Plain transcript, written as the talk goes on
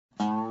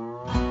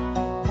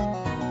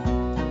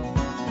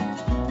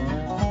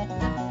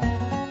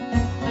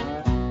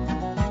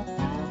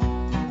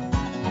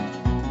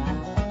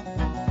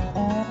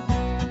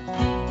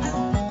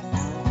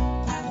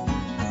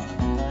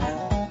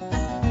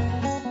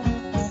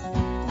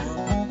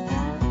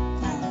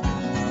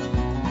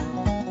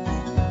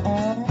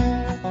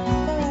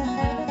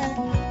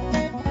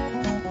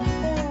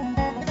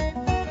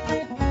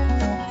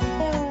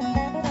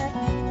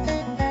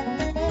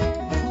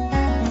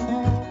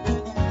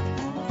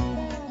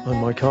I'm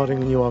Mike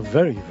Harding, and you are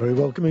very, very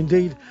welcome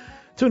indeed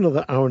to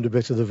another hour and a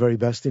bit of the very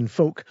best in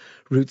folk,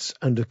 roots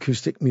and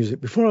acoustic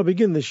music. Before I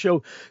begin this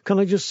show, can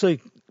I just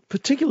say,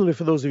 particularly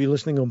for those of you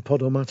listening on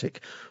Podomatic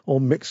or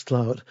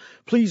Mixcloud,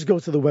 please go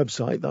to the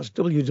website. That's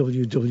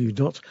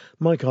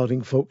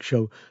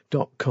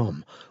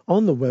www.mikehardingfolkshow.com.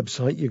 On the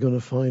website, you're going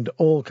to find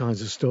all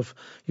kinds of stuff.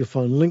 You'll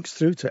find links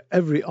through to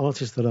every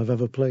artist that I've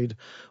ever played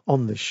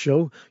on this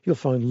show. You'll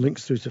find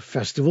links through to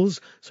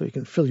festivals, so you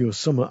can fill your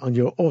summer and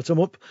your autumn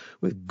up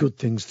with good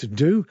things to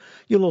do.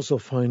 You'll also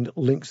find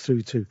links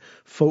through to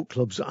folk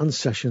clubs and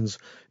sessions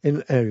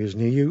in areas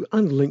near you,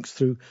 and links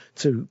through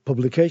to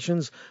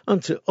publications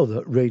and to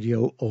other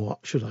radio, or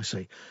should I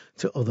say,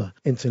 to other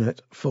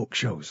internet folk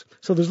shows.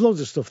 So there's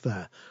loads of stuff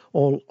there,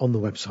 all on the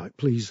website.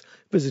 Please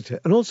visit it.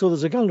 And also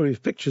there's a gallery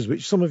of pictures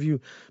which some of you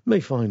may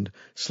find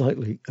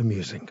slightly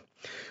amusing.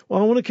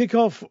 Well, I want to kick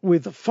off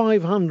with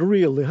Five Hand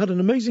Reel. They had an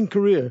amazing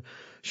career,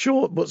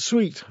 short but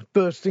sweet,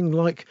 bursting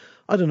like,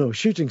 I don't know, a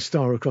shooting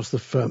star across the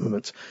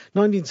firmament.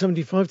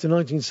 1975 to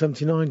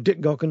 1979,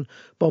 Dick Gaughan,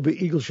 Bobby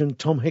Eaglesham,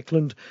 Tom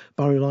Hickland,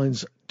 Barry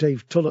Lyons,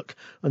 Dave Tullock,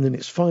 and in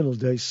its final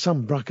days,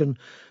 Sam Bracken.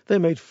 They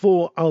made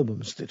 4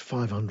 albums, did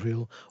Five Hand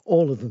Reel,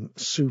 all of them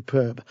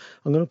superb.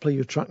 I'm going to play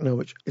you a track now,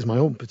 which is my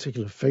own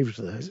particular favourite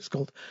of theirs. It's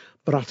called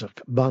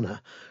Bratach Banna,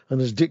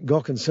 and as Dick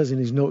Gaughan says in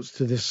his notes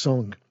to this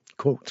song,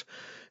 quote,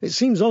 "It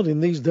seems odd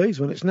in these days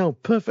when it's now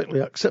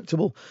perfectly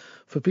acceptable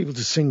for people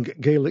to sing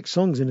Gaelic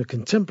songs in a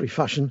contemporary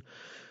fashion,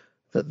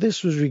 that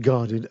this was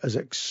regarded as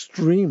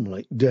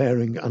extremely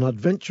daring and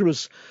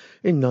adventurous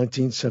in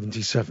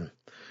 1977.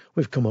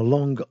 We've come a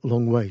long,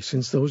 long way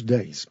since those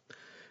days."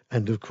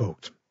 End of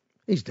quote.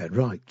 He's dead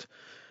right.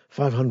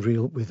 Five Hand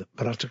Reel with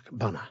Bratach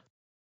Banna.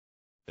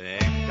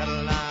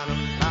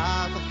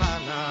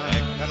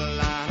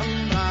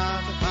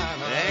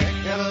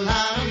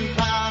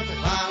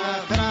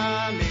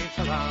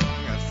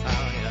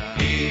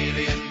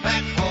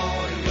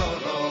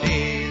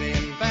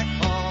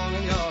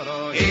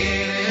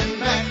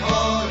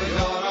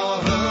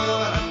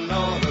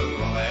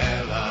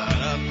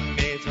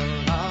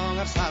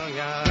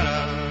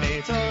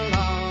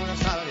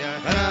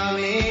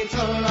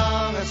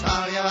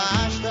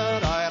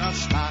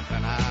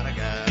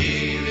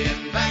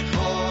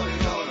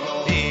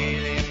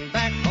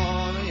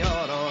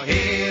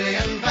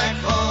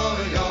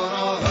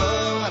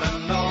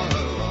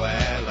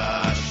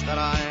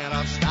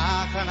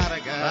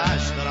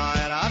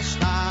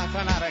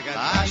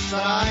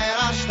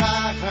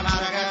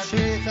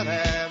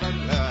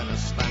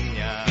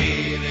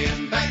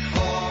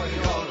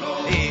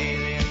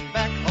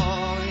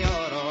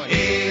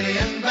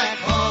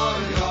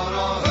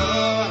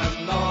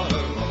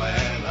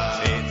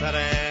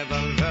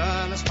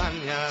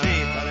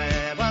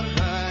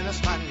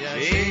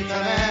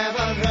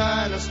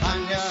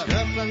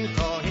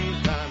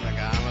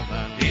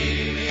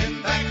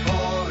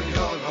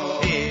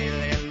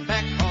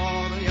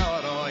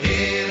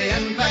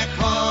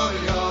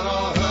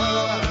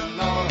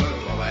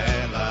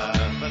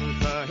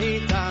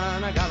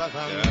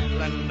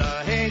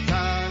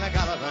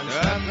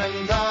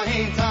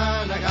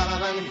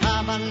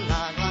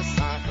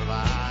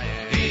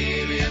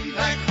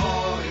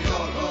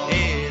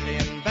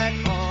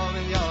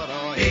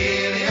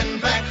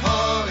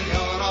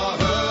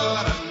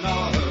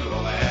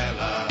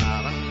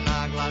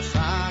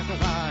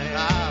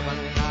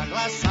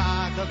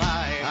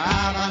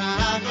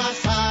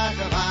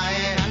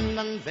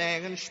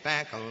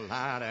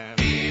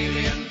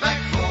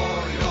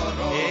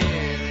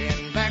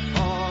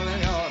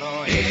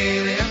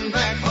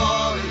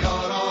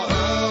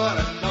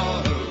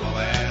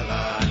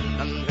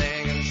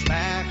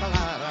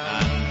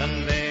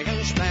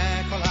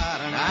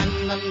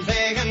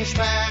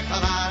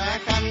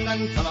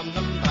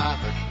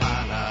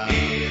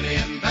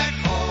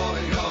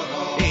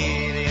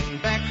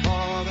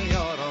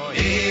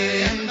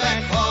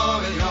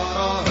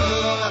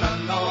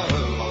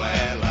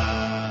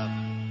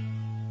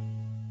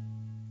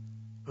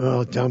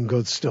 Oh, damn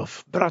good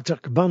stuff.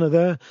 Bratach Banna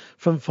there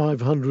from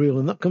Five Hand Reel,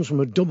 and that comes from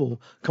a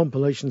double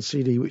compilation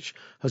CD which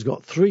has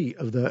got 3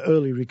 of their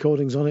early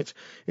recordings on it.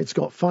 It's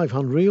got Five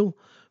Hand Reel,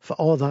 For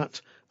All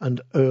That, and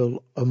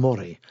Earl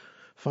Amori.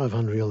 Five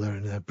Hand Reel there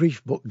in their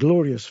brief but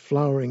glorious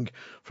flowering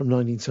from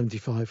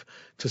 1975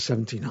 to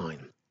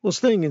 79. Well,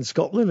 staying in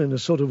Scotland in a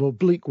sort of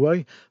oblique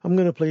way, I'm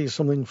going to play you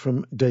something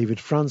from David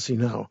Francie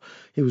now.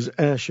 He was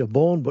Ayrshire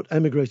born but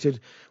emigrated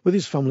with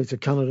his family to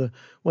Canada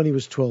when he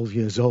was 12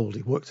 years old.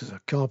 He worked as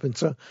a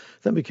carpenter,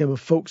 then became a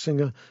folk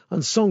singer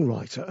and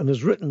songwriter, and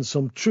has written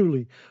some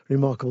truly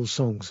remarkable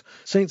songs.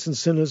 Saints and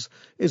Sinners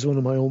is one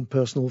of my own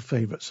personal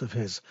favourites of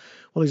his.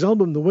 Well, his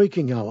album The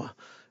Waking Hour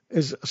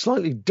is a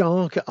slightly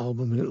darker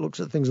album, and it looks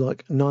at things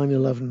like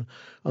 9/11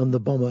 and the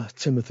bomber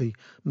Timothy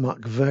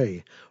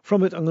McVeigh.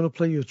 From it, I'm going to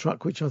play you a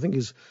track which I think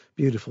is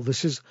beautiful.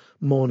 This is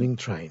Morning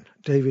Train,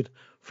 David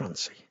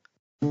Francie.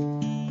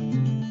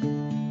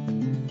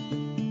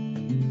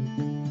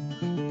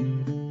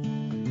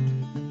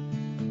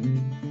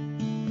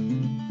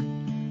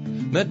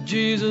 Met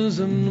Jesus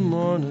in the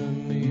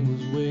morning, he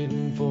was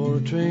waiting for a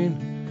the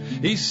train.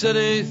 He said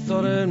he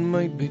thought it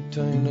might be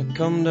time to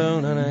come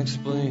down and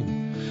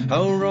explain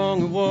how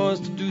wrong it was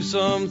to do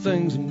some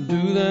things and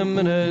do them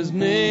in his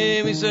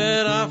name. He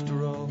said,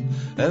 after all,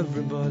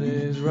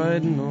 everybody's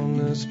riding on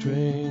this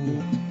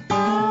train.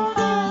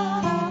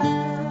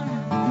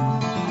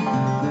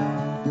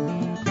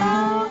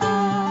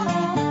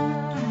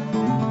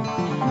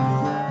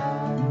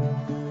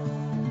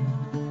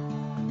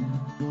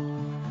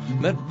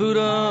 Met Buddha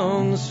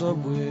on the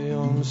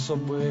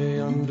subway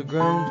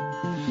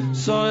underground.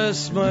 Saw his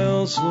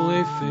smile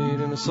slowly fade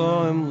and I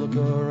saw him look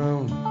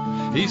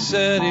around. He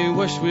said he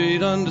wished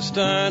we'd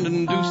understand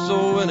and do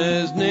so in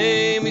his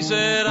name. He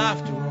said,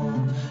 after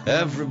all,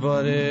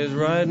 everybody's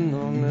riding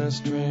on this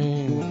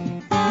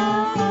train.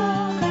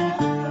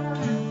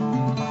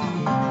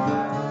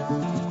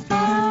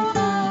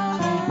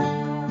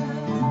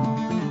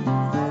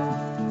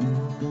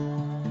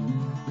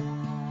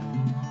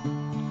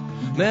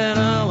 Met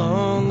Al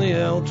on the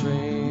L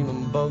train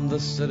above the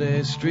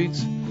city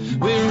streets.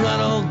 We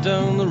rattled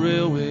down the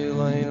railway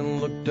line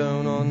and looked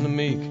down on the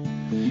meek.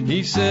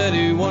 He said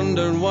he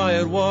wondered why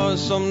it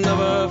was some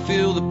never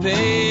feel the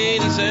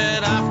pain. He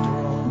said, after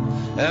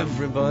all,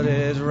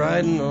 everybody's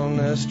riding on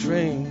this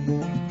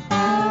train.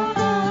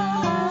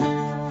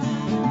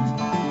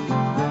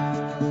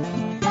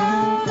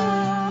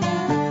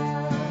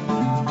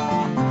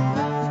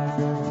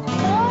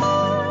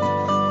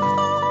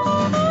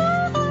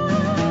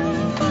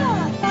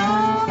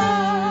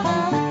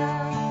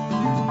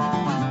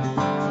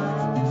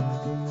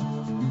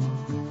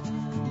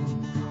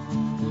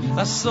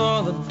 I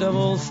saw the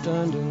devil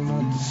standing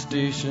at the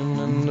station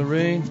in the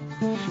rain.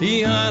 He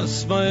had a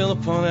smile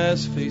upon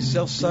his face,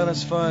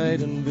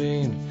 self-satisfied and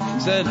vain.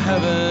 Said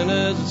heaven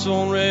is its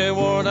own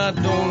reward, I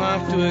don't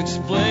have to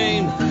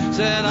explain.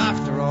 Said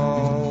after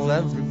all,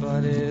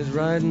 everybody's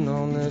riding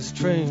on this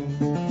train.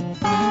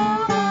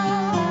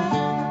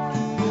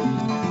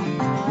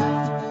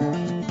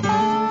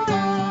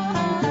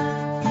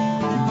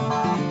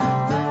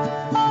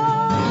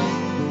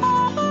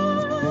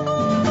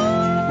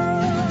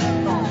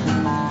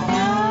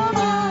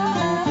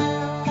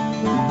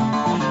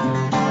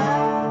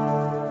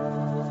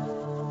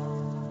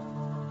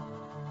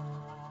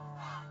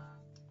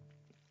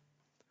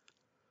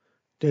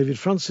 David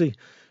Francie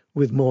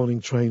with Morning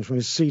Train from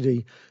his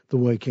CD, The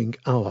Waking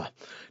Hour.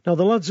 Now,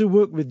 the lads who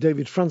worked with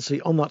David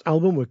Francie on that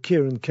album were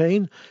Kieran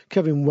Kane,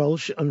 Kevin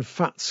Welsh and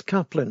Fats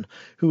Kaplan,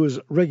 who, as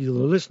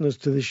regular listeners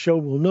to this show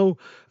will know,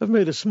 have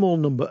made a small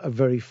number of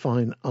very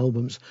fine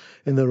albums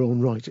in their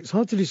own right. It's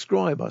hard to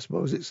describe, I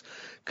suppose. It's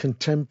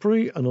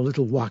contemporary and a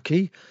little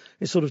wacky.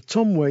 It's sort of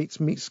Tom Waits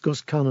meets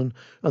Gus Cannon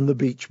and the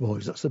Beach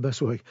Boys. That's the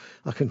best way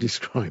I can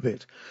describe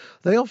it.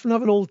 They often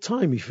have an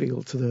old-timey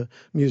feel to the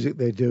music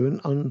they do,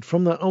 and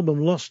from that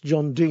album Lost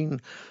John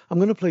Dean, I'm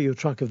going to play you a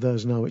track of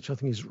theirs now, which I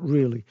think is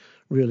really,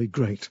 really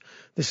great.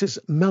 This is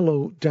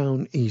Mellow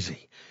Down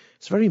Easy.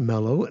 It's very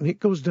mellow, and it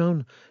goes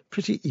down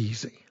pretty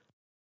easy.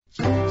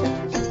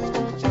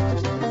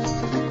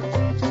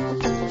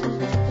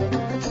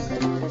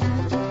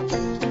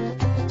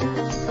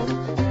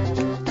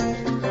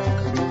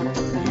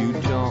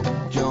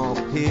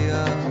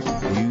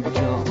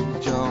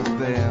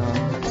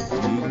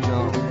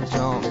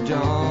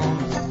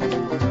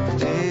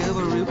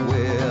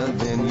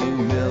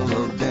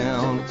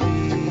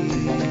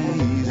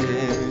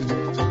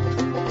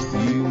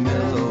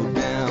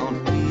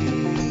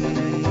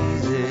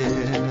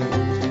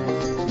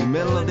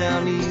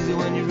 Down easy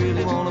when you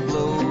really wanna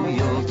blow.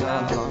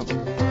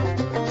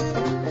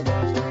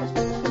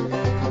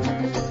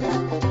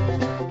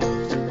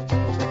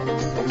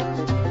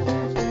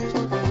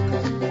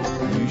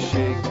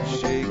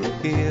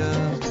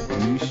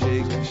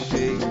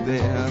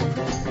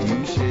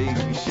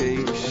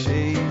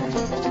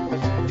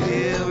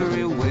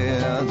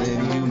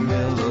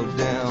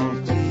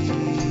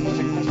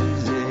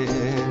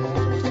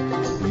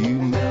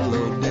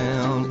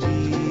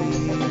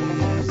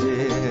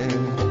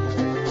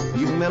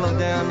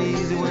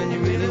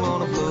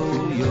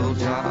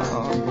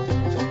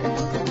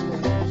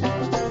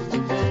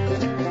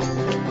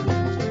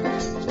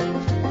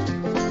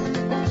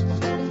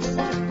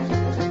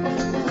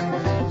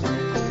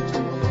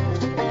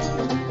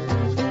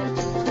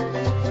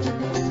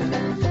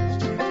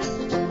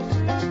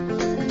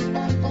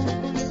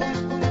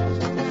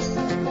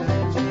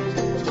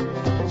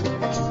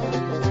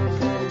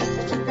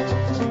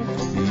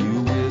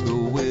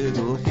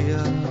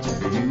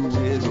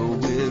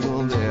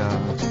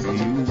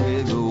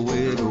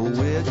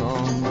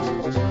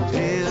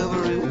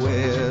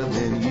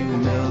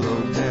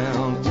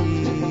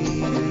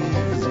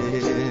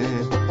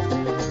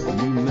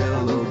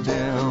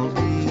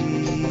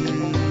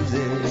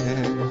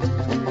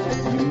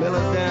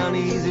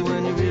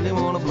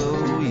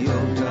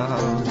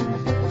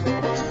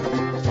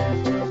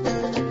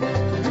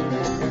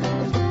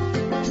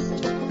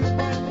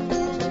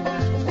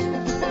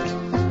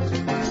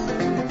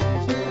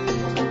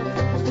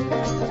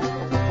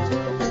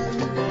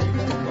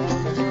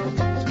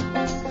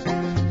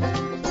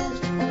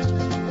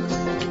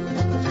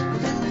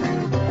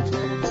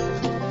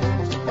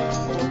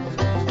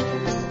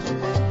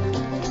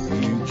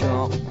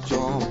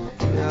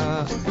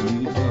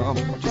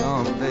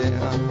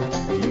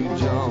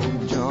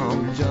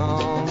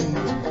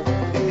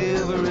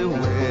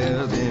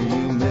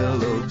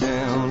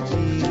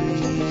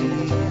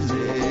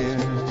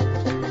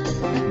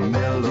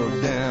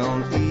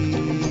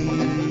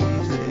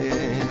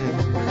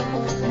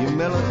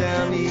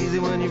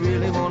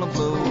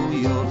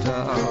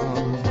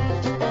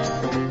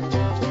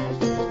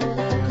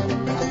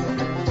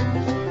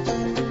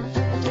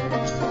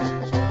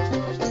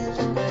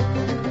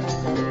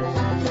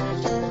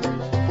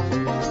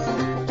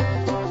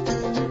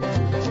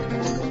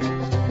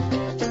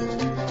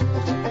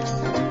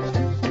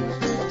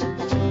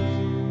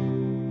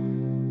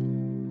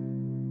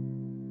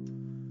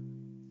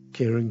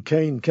 Kieran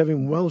Kane,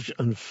 Kevin Welsh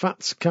and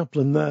Fats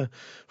Kaplan there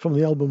from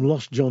the album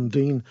Lost John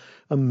Dean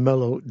and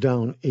Mellow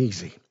Down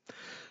Easy.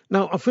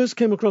 Now, I first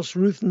came across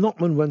Ruth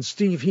Notman when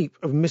Steve Heap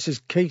of Mrs.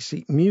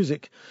 Casey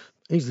Music,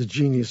 he's the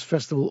Genius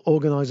Festival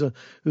organiser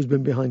who's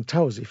been behind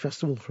Towersey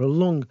Festival for a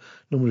long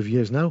number of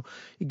years now.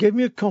 He gave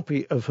me a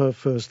copy of her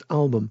first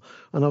album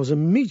and I was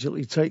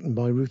immediately taken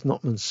by Ruth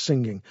Notman's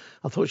singing.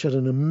 I thought she had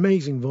an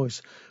amazing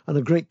voice and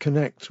a great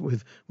connect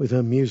with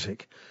her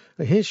music.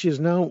 Here she is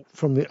now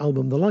from the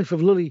album The Life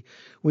of Lily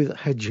with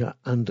Hedger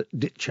and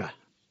Ditcher.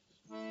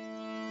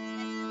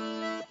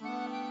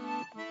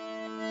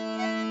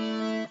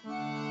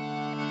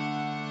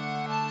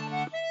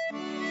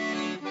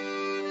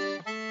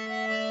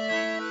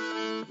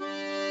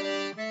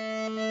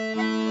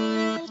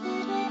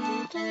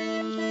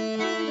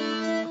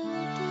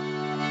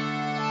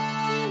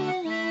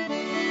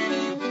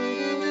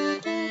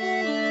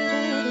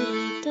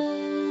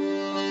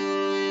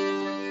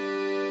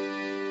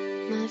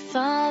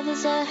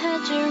 Father's a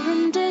hedger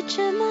and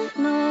ditcher, my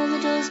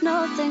mother does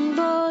nothing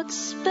but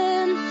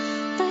spin.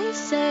 They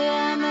say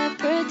I'm a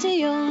pretty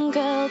young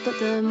girl, but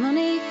the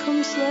money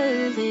comes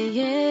slowly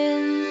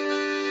in.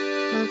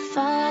 My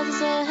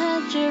father's a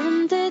hedger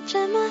and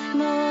ditcher, my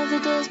mother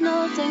does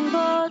nothing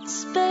but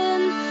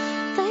spin.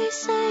 They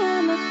say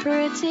I'm a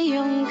pretty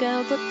young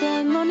girl, but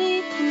the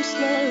money comes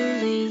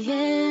slowly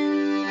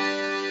in.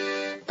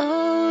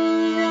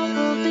 Oh, what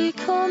will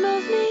become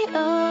of me?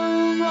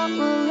 Oh, what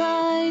will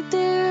I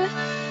do?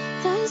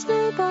 There's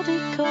nobody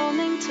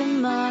coming to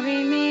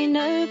marry me,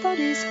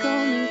 nobody's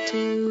coming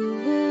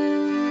to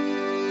woo.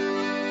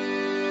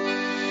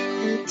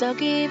 The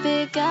doggy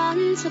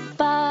began to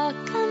bark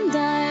and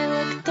I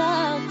looked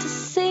out to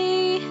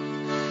sea.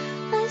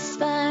 I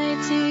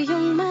spied two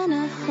young men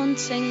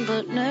a-hunting,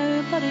 but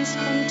nobody's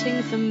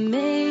hunting for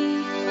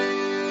me.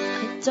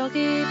 The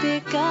doggy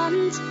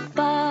began to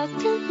bark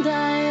and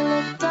I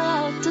looked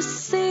out to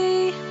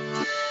sea.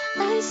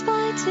 I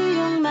spied two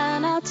young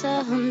men out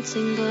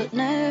a-hunting, but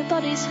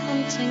nobody's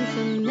hunting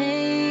for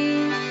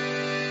me.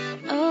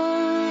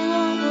 Oh,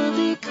 what will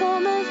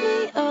become of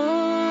me?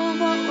 Oh,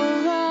 what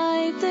will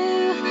I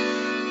do?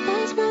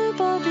 There's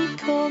nobody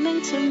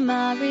coming to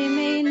marry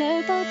me,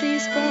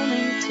 nobody's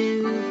coming to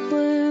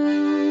woo.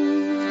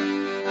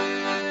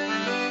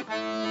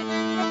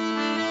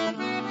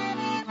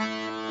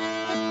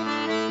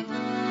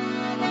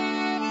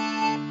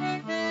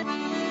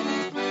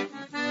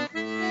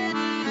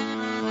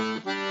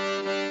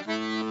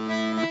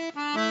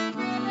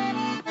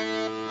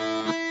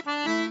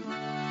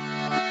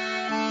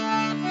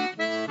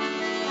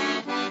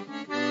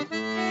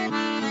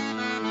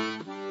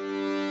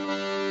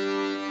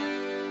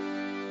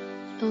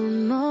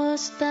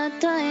 Must that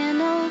dying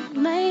old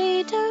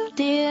maid, oh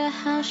dear,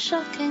 how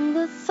shocking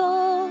the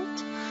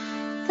thought.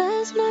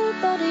 There's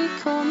nobody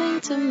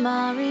coming to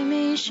marry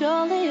me,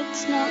 surely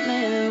it's not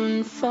my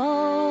own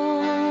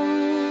fault.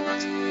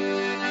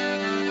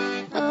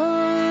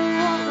 Oh,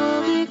 what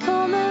will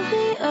become of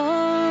me,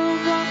 oh,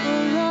 what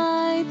will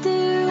I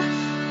do?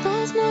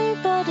 There's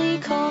nobody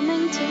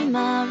coming to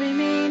marry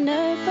me,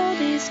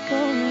 nobody's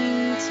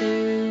coming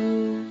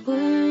to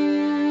woo.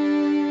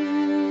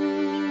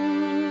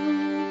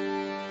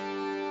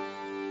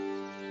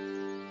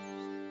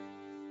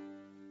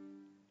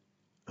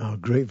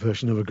 Great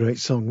version of a great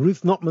song.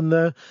 Ruth Notman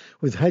there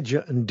with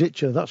Hedger and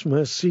Ditcher. That's from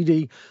her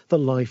CD, The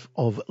Life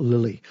of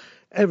Lily.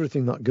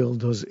 Everything that girl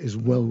does is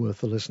well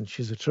worth a listen.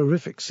 She's a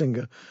terrific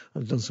singer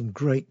and done some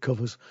great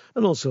covers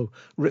and also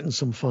written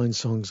some fine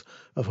songs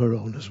of her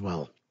own as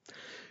well.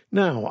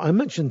 Now, I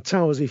mentioned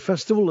Towersey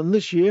Festival, and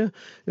this year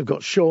you've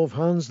got Show of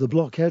Hands, The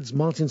Blockheads,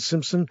 Martin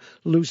Simpson,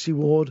 Lucy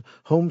Ward,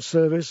 Home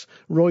Service,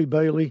 Roy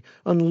Bailey,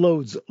 and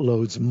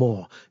loads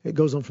more. It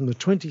goes on from the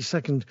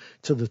 22nd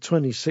to the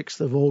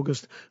 26th of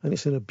August, and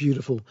it's in a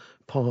beautiful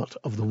part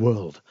of the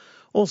world.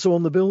 Also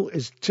on the bill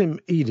is Tim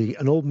Eadie,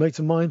 an old mate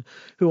of mine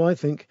who I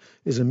think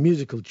is a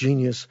musical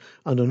genius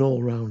and an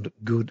all-round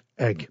good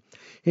egg.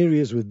 Here he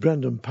is with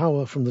Brendan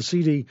Power from the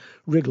CD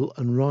Wriggle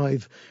and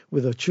Writhe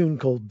with a tune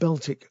called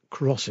Baltic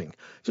Crossing.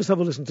 Just have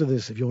a listen to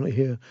this if you want to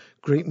hear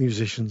great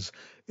musicians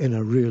in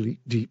a really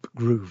deep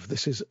groove.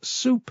 This is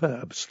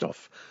superb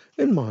stuff,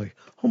 in my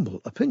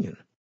humble opinion.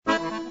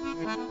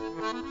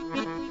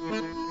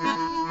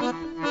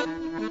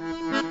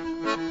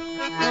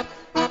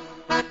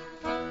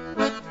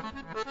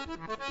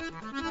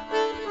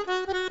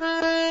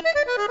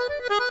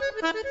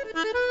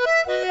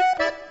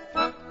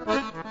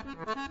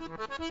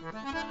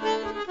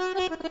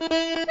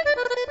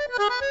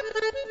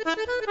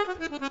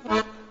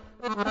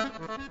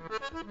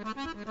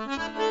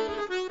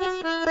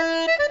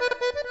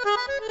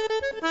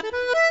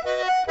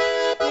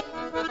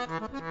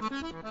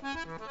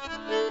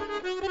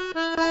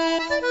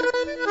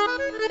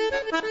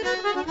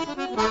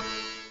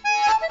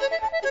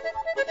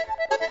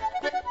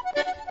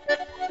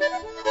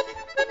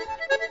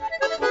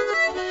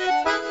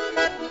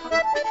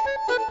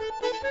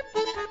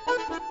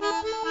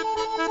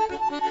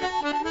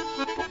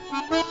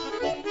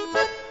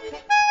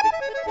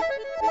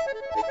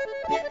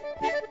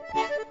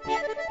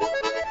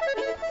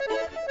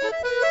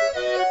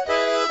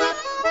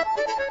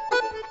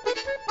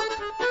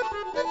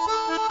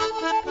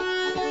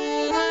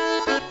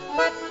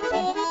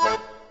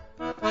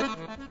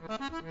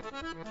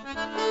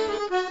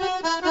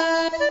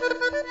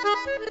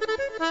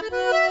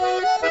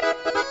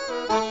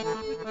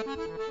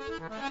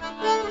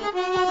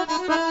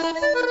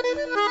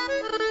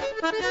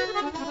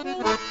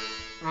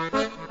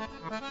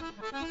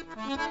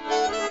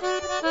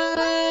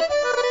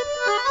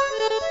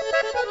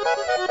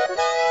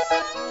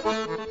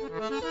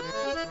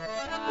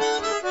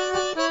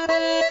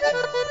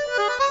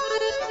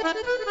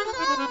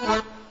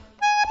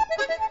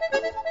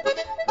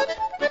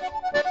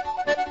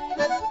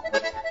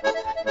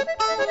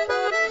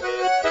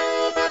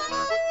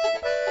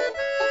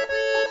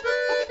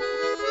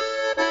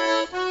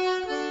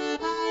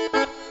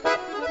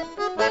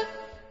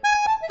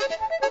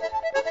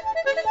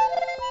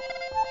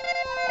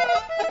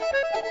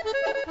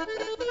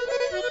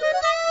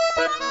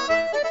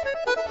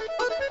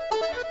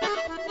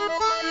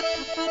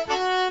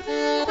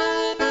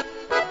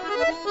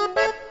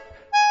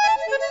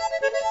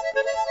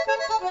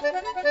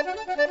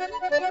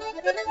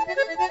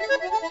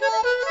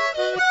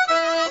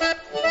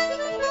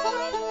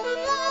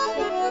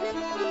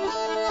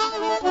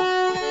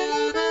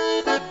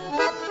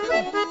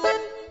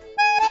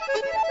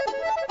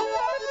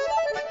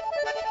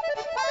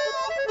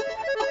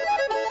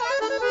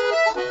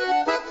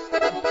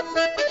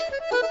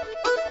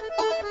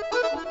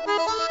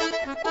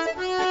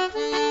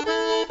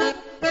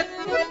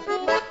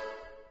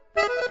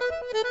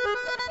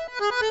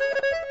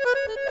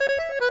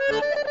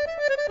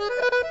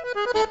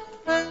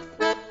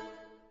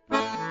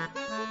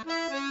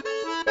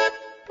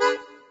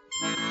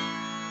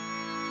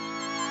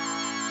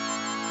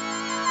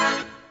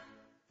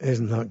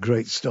 Isn't that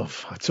great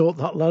stuff? I taught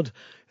that lad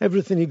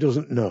everything he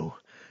doesn't know.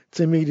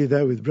 Tim Eady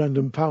there with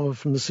Brendan Power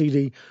from the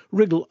CD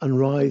Wriggle and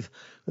Writhe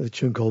with a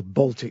tune called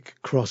Baltic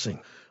Crossing.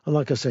 And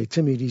like I say,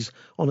 Tim Eady's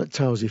on at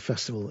Towsey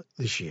Festival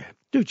this year.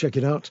 Do check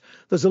it out.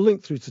 There's a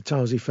link through to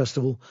Towsey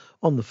Festival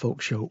on the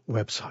Folk Show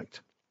website.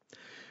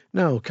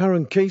 Now,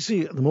 Karen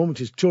Casey at the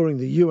moment is touring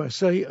the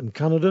USA and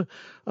Canada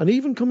and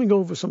even coming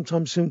over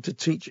sometime soon to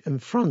teach in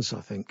France,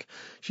 I think.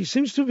 She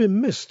seems to have been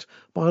missed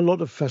by a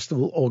lot of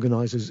festival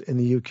organisers in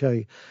the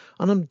UK,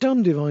 and I'm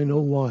damned if I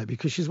know why,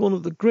 because she's one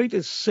of the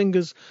greatest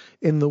singers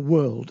in the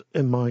world,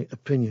 in my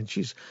opinion.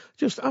 She's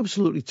just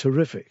absolutely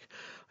terrific.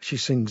 She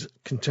sings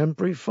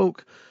contemporary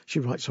folk, she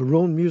writes her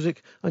own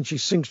music, and she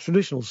sings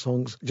traditional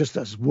songs just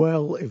as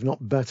well, if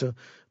not better,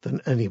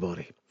 than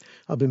anybody.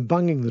 I've been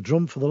banging the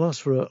drum for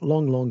a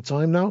long, long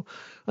time now,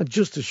 and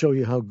just to show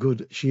you how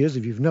good she is,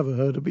 if you've never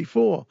heard her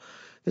before,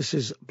 this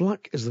is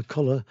Black is the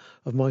Colour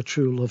of My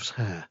True Love's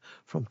Hair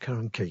from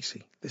Karen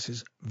Casey. This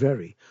is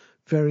very,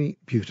 very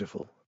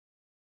beautiful.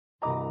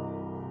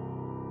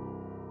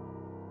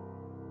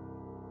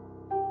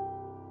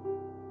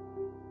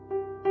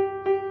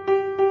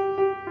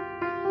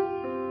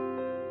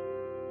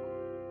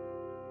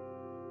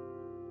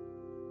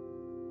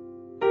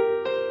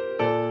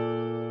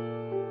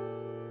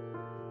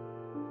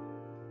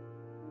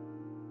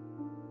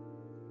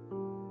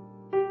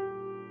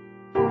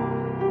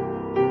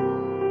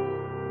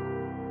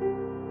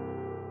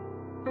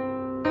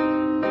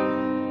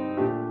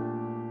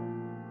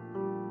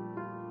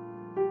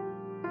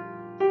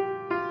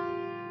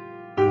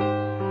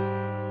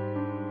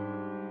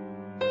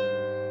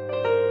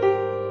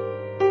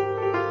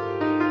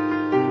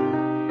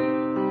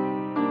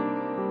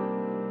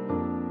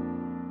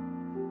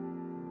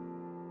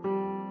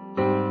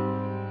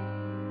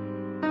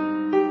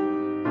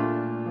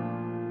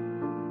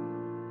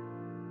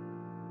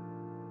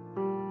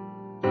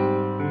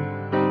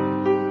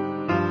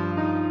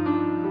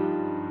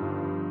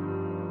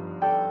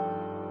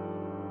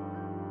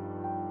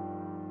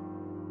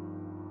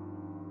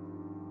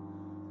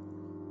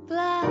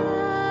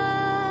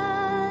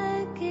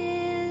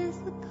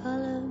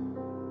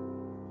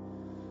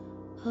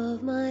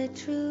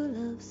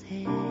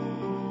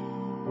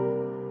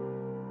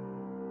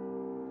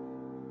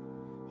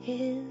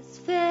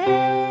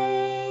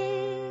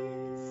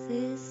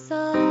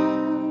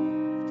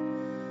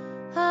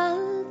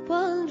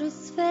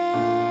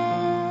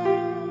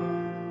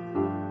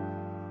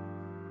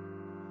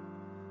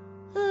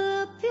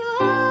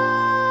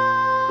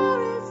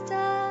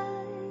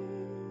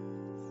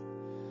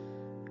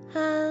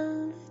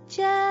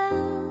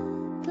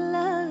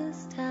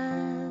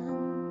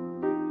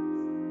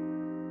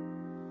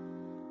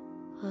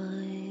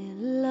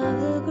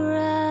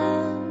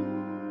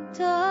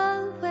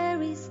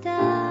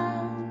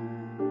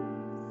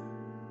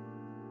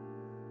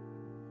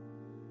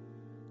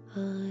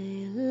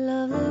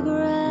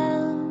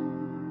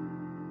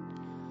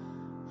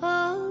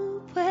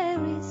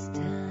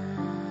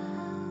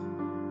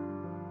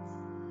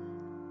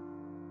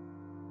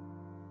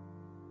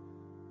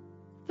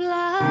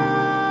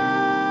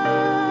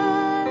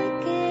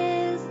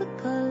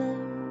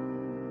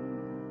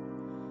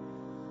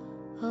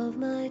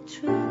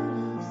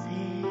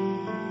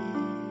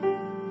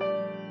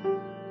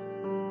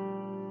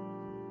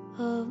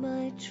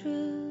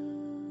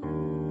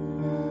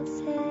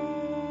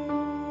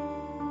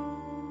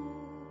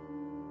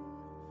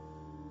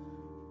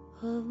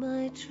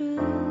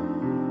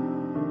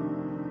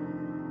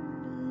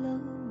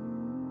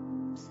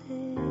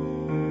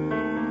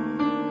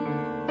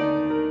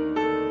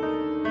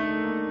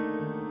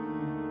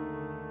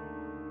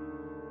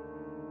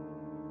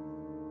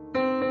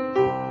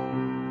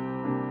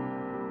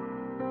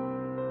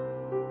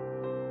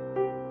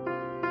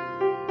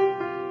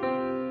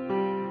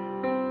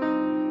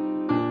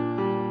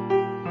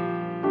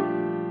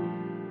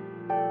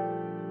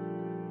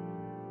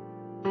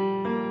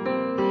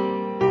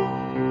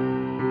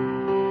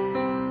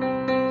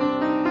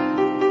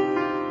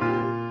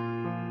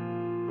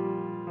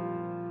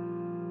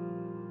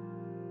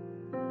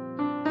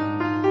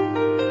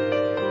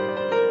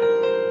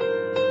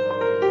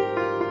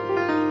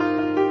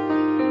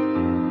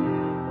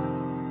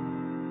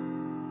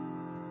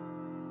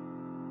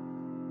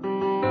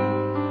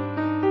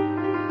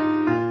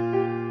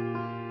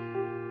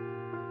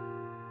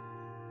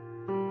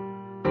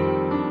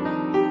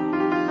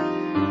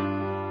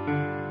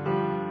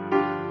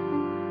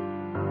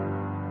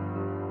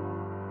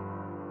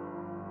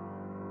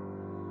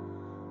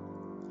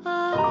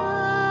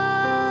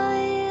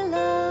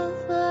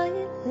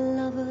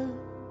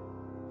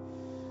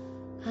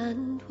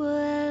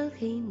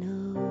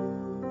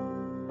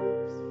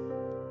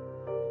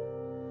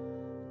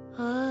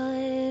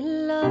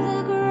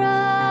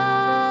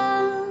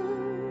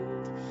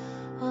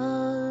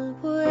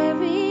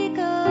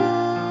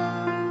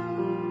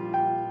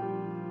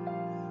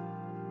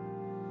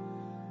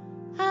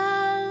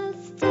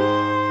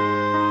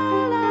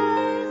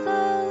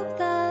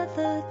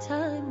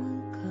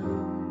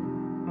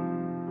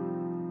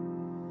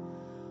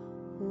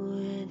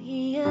 When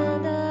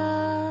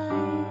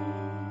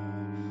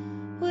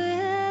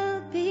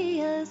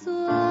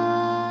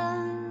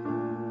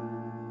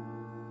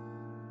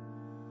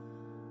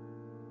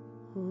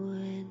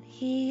When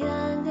he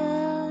and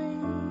I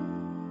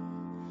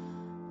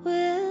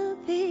will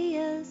be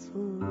as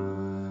one.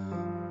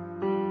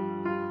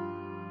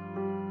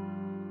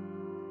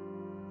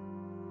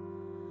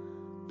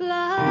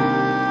 Black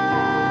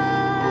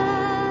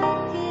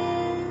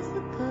is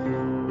the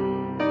color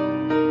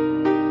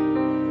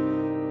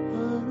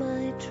of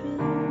my true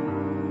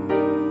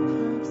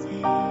love's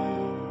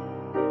hair,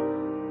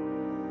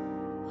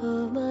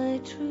 of my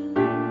true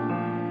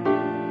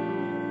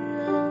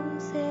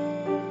love's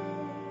hair,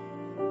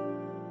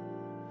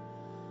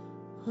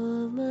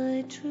 of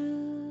my true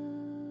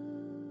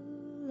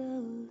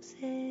love's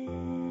hair.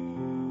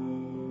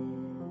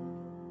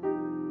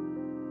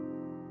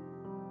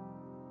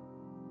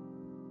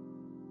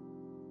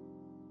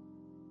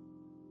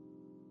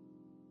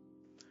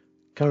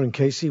 Karen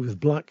Casey with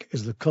Black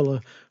is the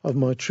Colour of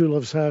My True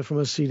Love's Hair from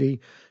her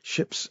CD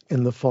Ships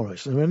in the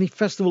Forest. And if any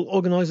festival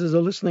organisers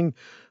are listening,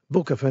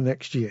 book her for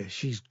next year.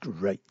 She's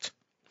great.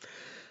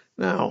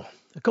 Now,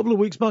 a couple of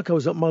weeks back I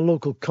was at my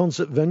local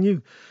concert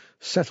venue,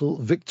 Settle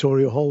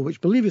Victoria Hall,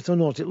 which, believe it or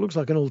not, it looks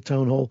like an old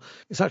town hall.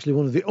 It's actually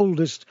one of the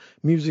oldest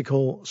music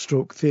hall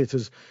stroke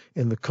theatres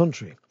in the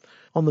country.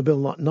 On the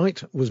bill that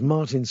night was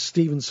Martin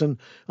Stevenson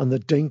and the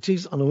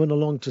Dainties, and I went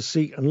along to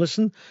see and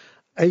listen.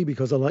 A,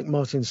 because I like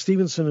Martin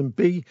Stevenson, and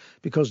B,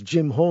 because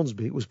Jim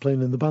Hornsby was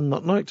playing in the band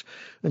that night,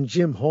 and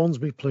Jim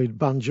Hornsby played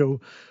banjo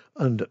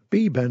and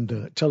B.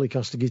 Bender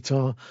Telecaster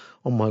guitar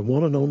on my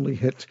one and only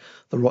hit,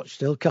 The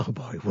Rochdale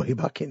Cowboy, way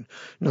back in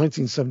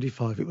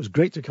 1975. It was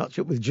great to catch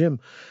up with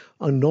Jim,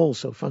 and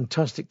also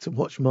fantastic to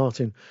watch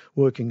Martin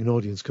working an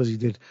audience, because he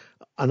did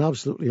an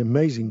absolutely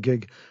amazing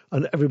gig,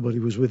 and everybody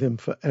was with him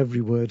for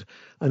every word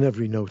and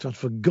every note. I'd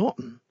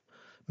forgotten,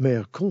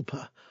 mea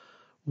culpa,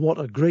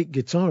 what a great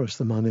guitarist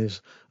the man is,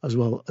 as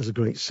well as a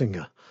great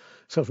singer.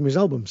 So from his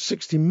album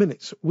 60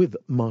 Minutes with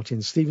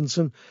Martin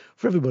Stevenson,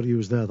 for everybody who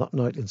was there that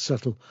night in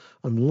Settle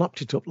and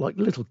lapped it up like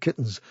little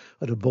kittens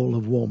at a bowl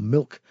of warm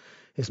milk,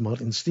 is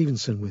Martin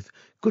Stevenson with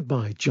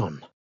Goodbye,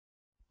 John.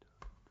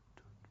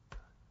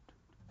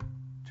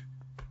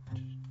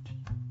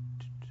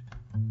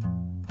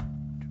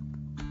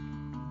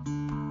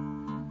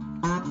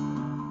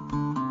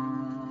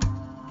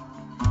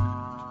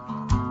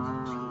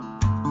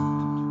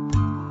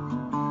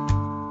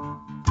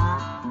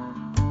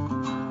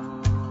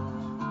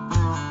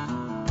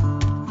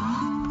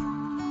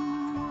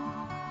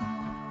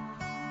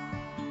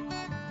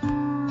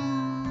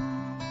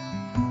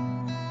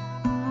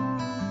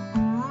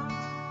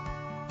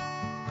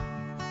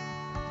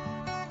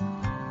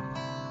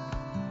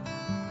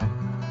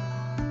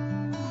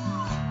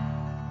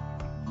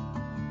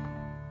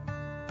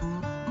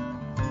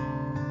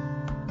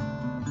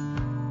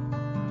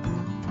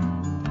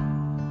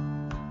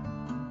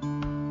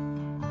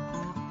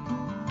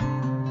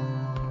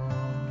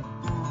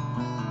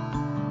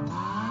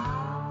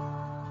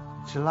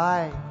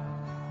 July,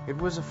 it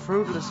was a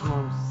fruitless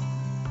month.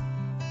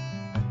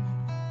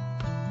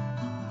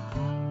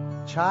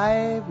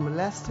 Child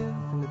molested,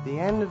 and at the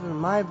end of it,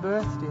 my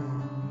birthday.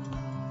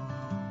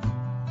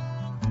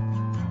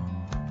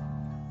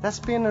 That's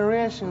being a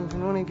ration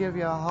can only give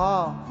you a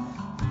half,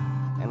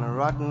 and a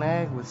rotten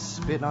egg with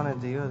spit on it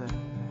the other.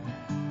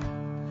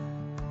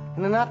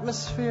 In an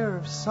atmosphere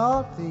of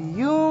salt, the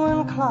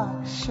human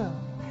clock shook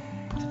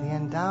to the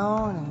end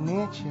down in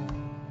nature.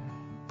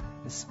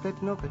 Is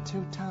splitting up at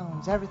two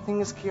towns.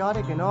 Everything is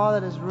chaotic and all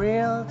that is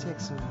real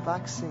takes a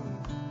backseat.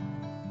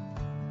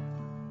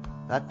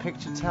 That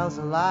picture tells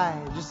a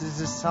lie, just as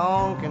a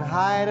song can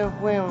hide a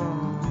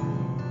whim.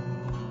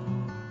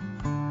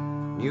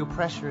 New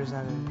pressure is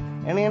added.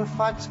 Alien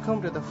facts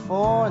come to the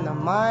fore, and the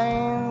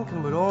mind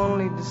can but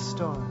only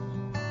distort.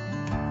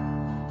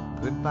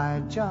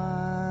 Goodbye,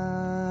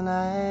 John,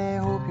 I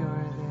hope you're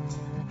there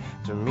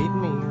to meet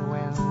me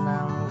when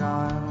I'm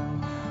gone.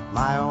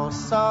 My old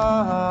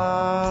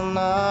son,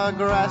 the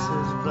grass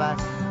is black,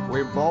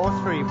 we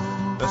both reap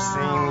the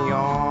same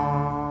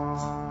yawn.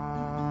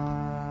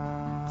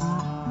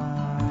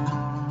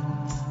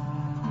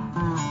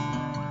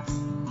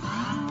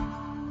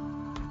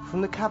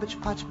 From the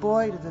Cabbage Patch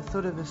Boy to the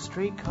thud of a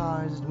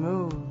streetcar as it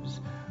moves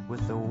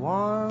with the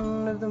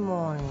wand of the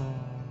morning.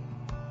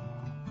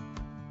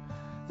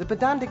 The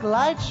pedantic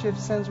light shift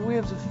sends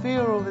waves of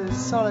fear over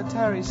this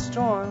solitary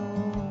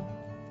storm.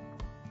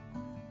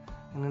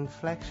 An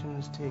inflection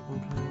is taking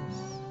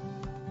place.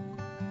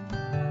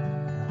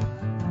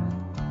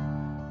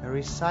 A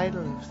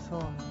recital of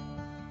thought.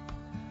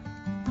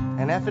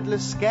 An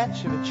effortless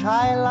sketch of a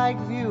childlike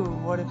view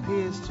of what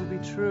appears to be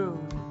true,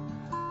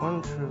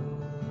 untrue.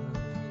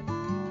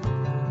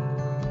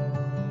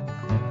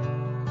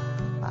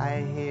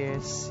 I hear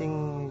it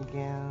sing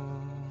again.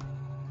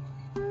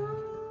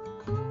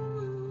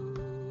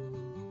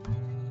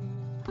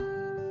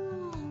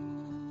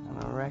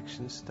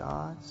 Erection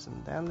starts,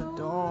 and then the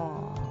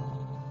dawn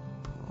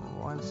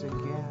once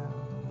again.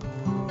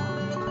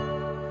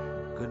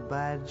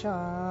 Goodbye,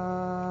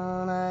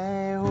 John,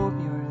 I hope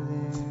you're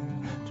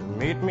there to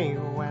meet me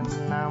when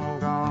I'm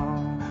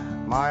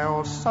gone. My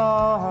old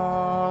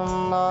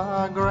son,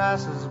 the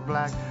grass is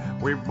black,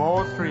 We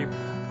both reap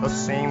the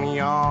same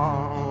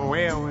yawn.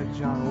 Wayward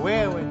John,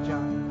 wayward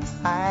John,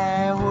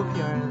 I hope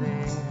you're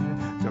there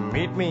to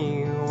meet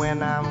me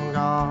when I'm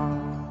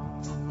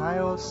gone. My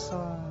old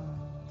son,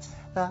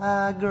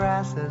 the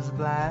grass is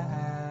black.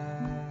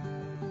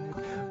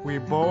 We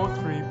both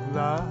reap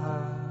the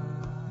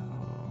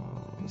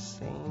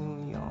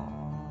same yawn.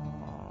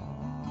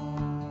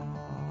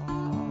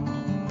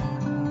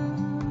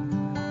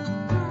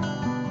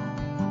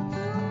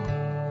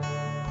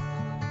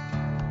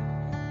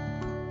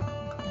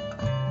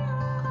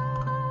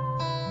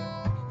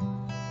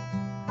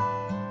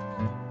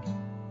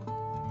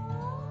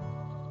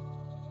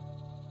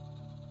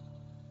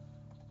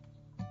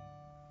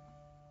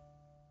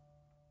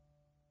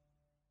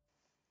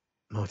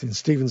 Martin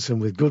Stevenson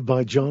with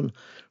Goodbye John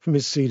from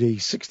his CD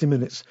 60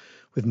 Minutes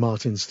with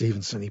Martin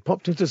Stevenson. He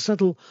popped in to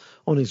settle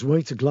on his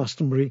way to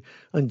Glastonbury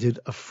and did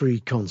a free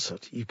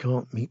concert. You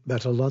can't meet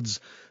better lads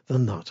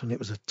than that, and it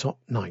was a top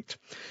night.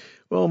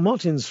 Well,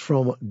 Martin's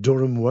from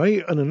Durham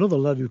Way, and another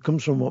lad who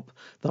comes from up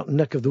that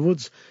neck of the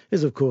woods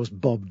is, of course,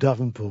 Bob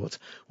Davenport,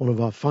 one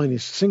of our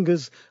finest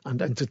singers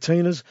and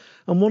entertainers,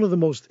 and one of the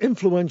most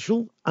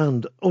influential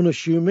and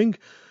unassuming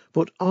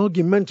but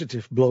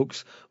argumentative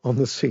blokes on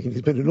the scene.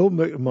 He's been an old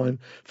mate of mine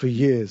for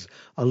years.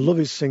 I love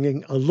his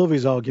singing, I love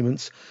his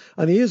arguments,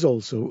 and he is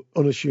also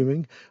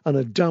unassuming and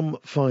a damn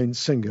fine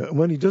singer. And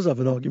when he does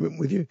have an argument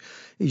with you,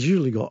 he's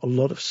usually got a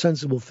lot of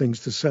sensible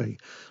things to say.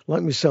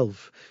 Like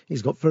myself,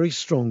 he's got very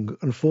strong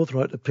and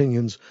forthright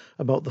opinions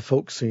about the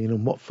folk scene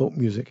and what folk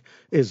music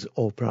is,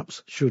 or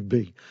perhaps should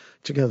be.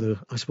 Together,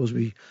 I suppose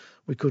we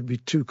could be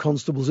two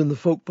constables in the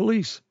folk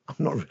police. I'm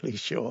not really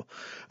sure.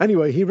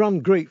 Anyway, he ran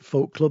great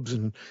folk clubs,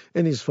 and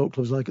in his folk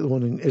clubs, like the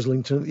one in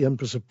Islington at the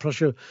Empress of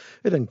Prussia,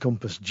 it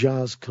encompassed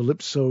jazz,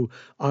 calypso,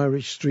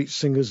 Irish street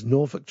singers,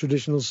 Norfolk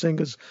traditional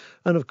singers,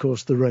 and of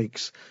course the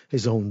Rakes,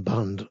 his own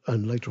band,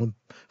 and later on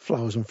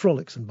Flowers and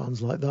Frolics and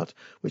bands like that,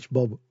 which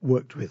Bob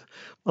worked with.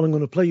 And I'm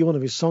going to play you one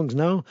of his songs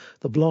now,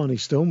 The Blarney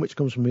Stone, which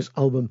comes from his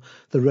album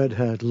The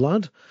Red-Haired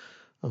Lad.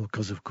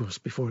 Because, of course,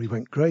 before he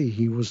went grey,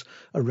 he was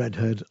a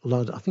red-haired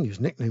lad. I think his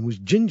nickname was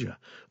Ginger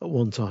at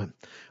one time.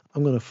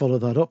 I'm going to follow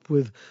that up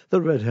with The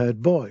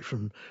Red-Haired Boy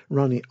from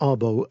Rani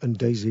Arbo and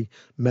Daisy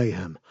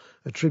Mayhem,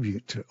 a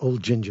tribute to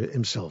Old Ginger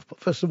himself. But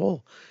first of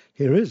all,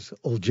 here is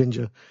Old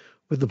Ginger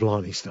with the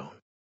Blarney Stone.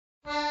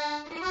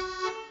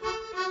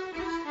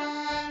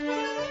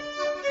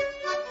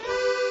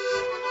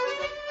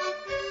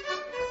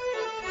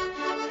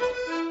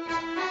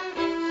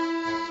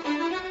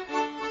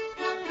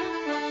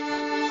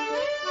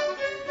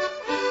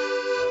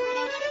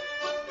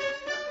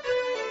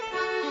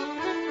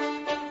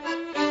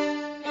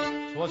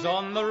 'Twas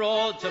on the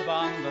road to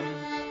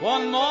Bandon,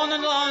 one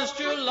morning last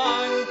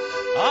July,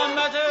 I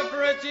met a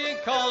pretty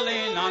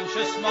colleen and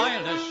she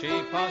smiled as she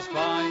passed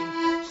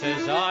by.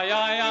 Says I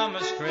am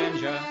a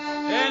stranger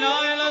in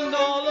Ireland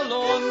all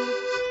alone,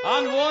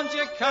 and won't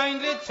you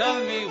kindly tell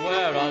me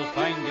where I'll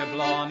find your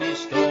Blarney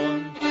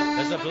Stone?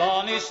 There's a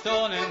Blarney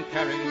Stone in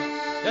Kerry,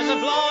 there's a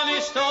Blarney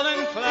Stone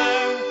in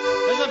Clare,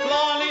 there's a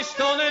Blarney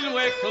Stone in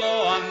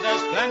Wicklow, and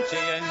there's plenty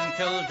in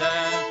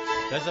Kildare.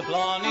 There's a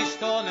Blarney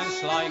Stone in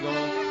Sligo,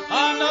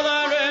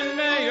 another in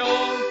Mayo.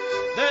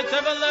 The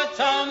devil the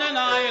town in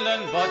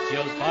Ireland, but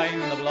you'll find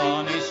the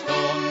Blarney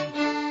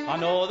Stone. I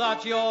know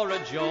that you're a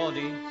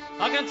Geordie,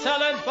 I can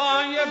tell it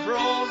by your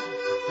brogue.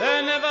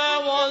 There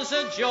never was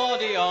a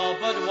Geordie, oh,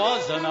 but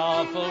was an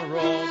awful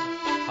rogue.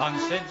 And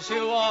since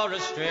you are a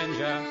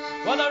stranger,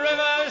 well, the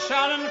river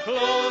Shannon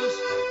flows.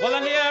 Well, the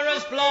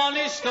nearest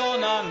Blarney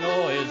Stone I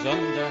know is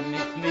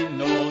underneath me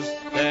nose.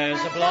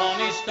 There's a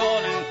Blarney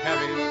Stone in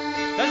Kerry,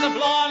 there's a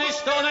Blarney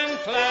Stone in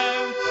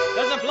Clare,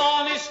 there's a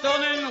Blarney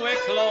Stone in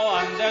Wicklow,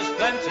 and there's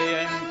plenty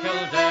in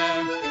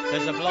Kildare.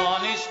 There's a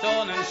Blarney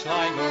Stone in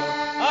Sligo,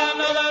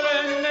 another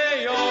in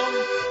Mayo.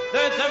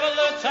 The devil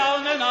the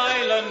town in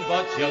Ireland,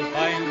 but you'll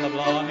find the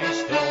Blarney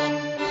Stone.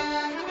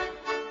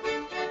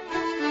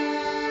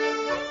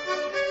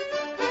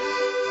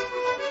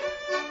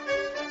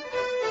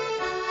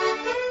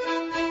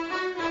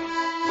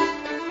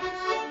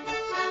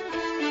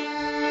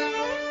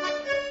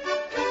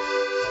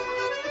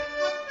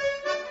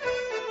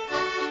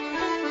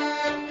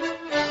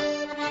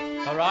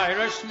 Her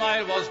Irish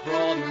smile was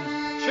broadened,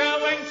 she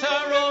winked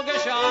her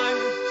roguish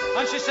eye,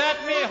 and she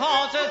set me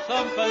heart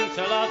a-thumping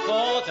till I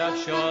thought I'd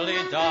surely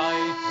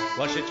die.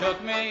 Well, she took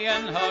me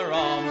in her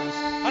arms,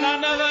 and I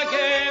never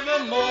gave a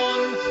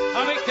moan,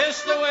 and we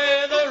kissed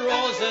away the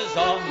roses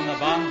on the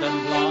Bandon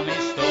Blarney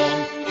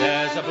Stone.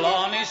 There's a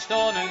Blarney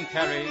Stone in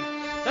Kerry,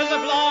 there's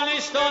a Blarney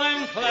Stone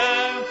in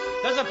Clare,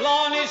 there's a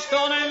Blarney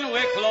Stone in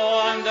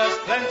Wicklow, and there's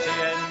plenty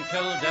in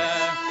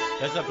Kildare.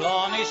 There's a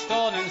Blarney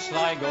Stone in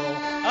Sligo,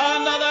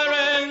 another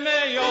in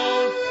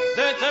Mayo.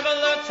 The devil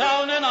the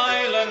town in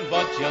Ireland,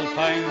 but you'll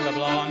find the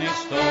Blarney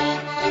Stone.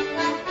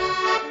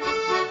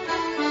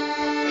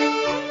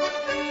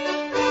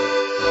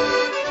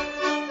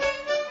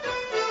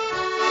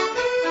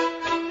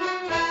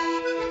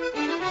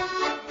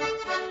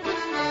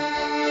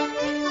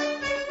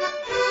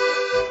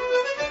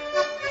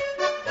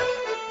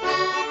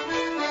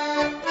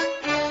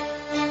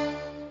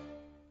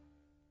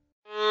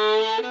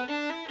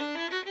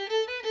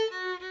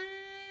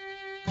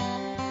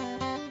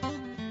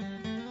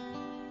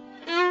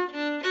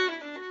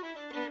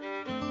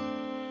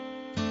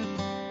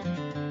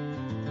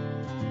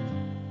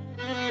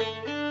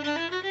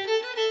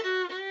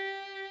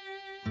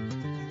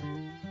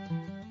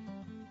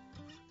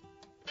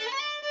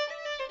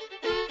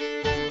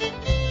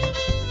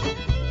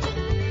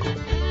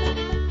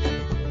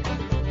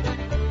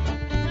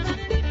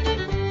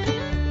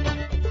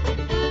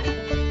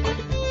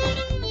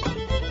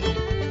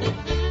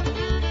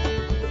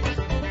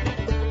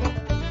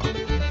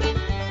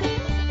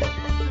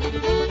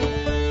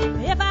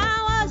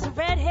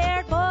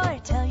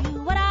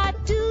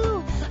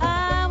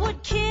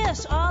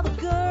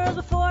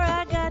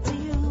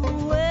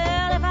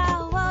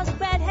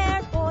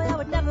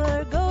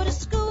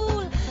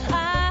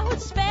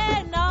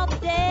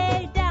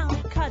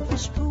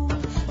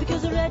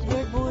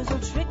 red-haired boys will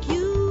trick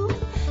you.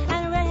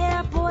 And a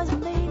red-haired boy's a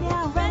me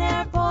now. A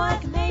red-haired boy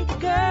can make a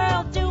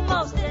girl do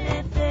most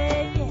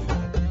anything, yeah.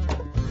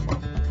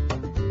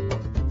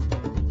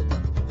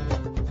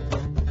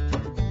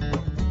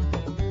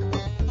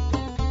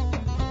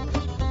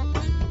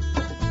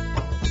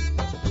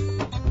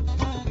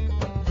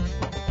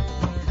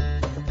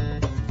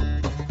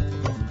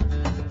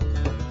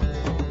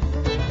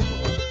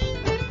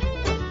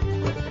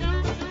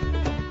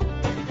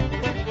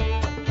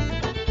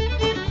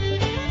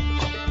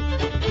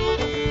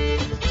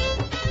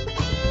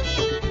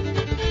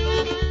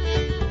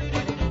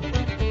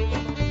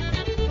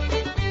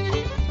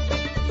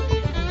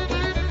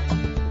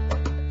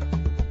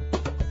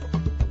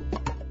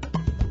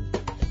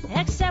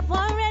 Except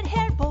one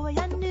red-haired boy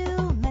I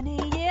knew many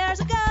years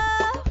ago,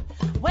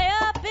 way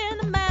up in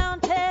the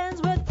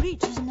mountains where the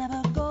preachers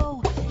never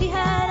go. He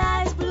had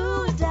eyes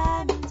blue as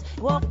diamonds,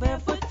 walked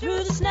barefoot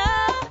through the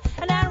snow,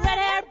 and that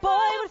red-haired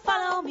boy would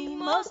follow me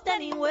most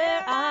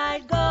anywhere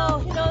I'd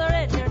go. You know the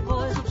red-haired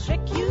boys will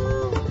trick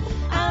you, and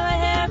the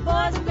red-haired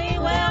boys and me,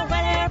 well,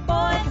 red-haired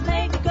boy can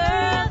make a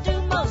girl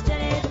do most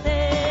anything.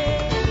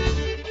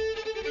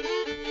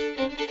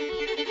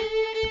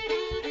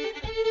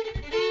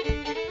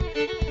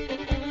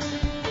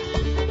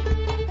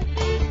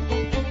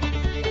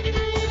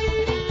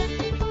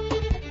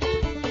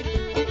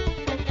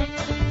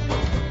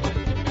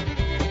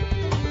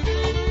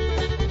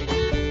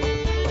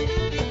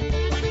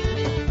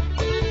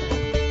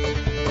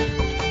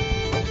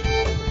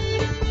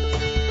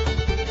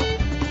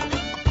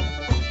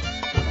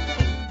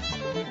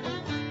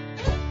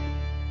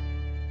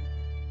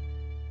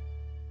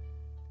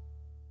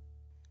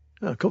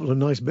 A couple of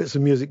nice bits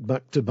of music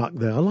back to back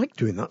there. I like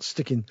doing that,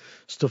 sticking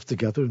stuff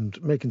together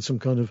and making some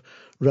kind of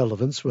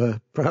relevance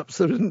where perhaps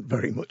there isn't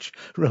very much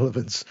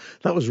relevance.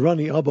 That was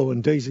Ronnie Obbo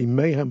and Daisy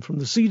Mayhem from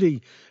the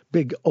CD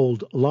Big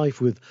Old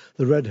Life with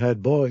the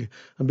Red-Haired Boy.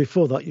 And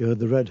before that you heard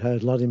the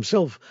red-haired lad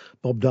himself,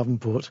 Bob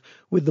Davenport,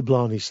 with the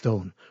Blarney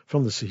Stone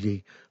from the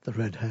CD The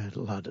Red-Haired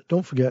Lad.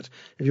 Don't forget,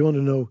 if you want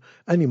to know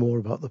any more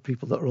about the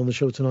people that are on the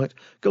show tonight,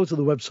 go to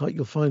the website.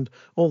 You'll find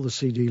all the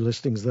CD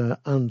listings there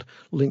and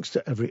links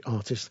to every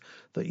artist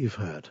that you've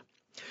heard.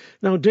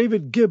 Now,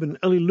 David Gibb and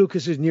Ellie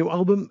Lucas's new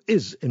album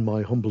is, in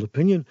my humble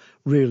opinion,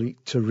 really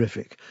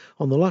terrific.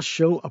 On the last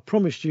show, I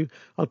promised you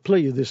I'd play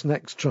you this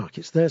next track.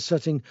 It's their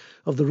setting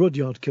of the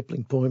Rudyard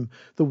Kipling poem,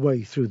 The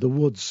Way Through the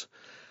Woods.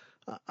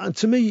 And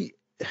to me,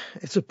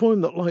 it's a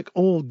poem that, like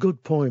all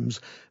good poems,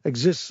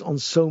 exists on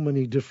so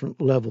many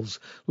different levels,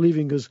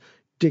 leaving us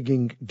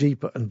digging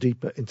deeper and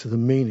deeper into the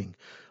meaning.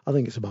 I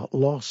think it's about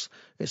loss,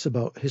 it's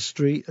about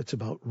history, it's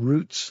about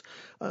roots.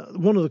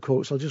 One of the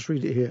quotes, I'll just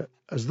read it here.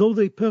 As though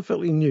they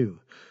perfectly knew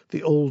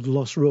the old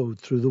lost road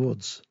through the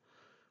woods.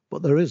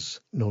 But there is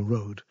no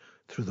road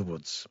through the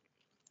woods.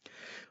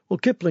 Well,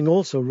 Kipling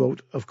also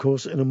wrote, of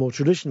course, in a more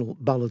traditional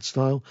ballad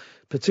style,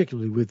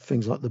 particularly with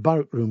things like the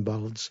Barrack Room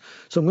ballads.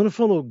 So I'm going to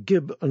follow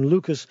Gibb and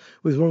Lucas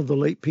with one of the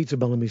late Peter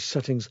Bellamy's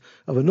settings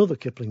of another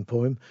Kipling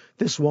poem,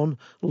 this one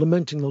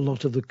lamenting the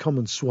lot of the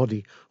common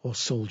swaddy or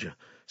soldier,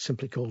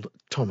 simply called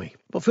Tommy.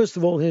 But first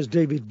of all, here's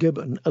David Gibb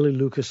and Ellie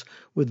Lucas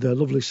with their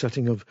lovely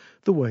setting of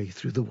The Way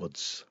Through the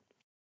Woods.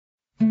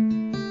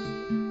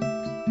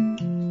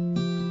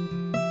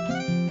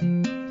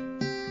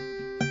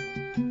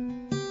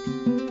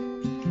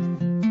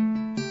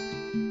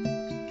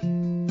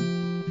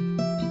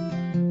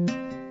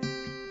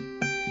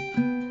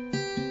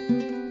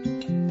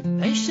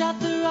 They shot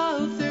the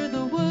road through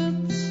the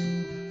woods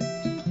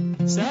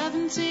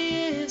 70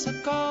 years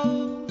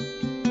ago.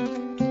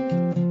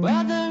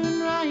 Weather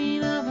and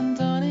rain haven't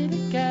done it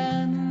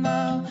again.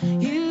 No,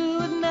 you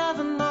would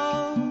never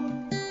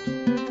know.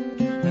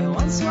 There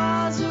once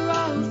was a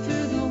road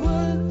through the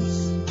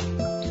woods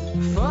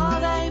before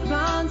they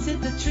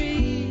planted the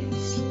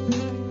trees.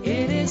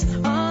 It is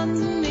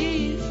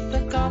underneath the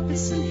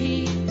coppice and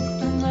heath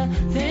and the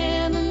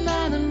thin and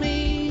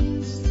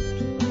enemies.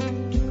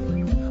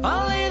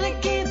 Only the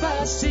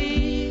keeper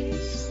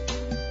sees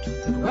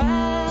the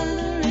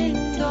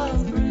weathering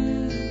of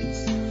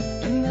bruise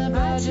and the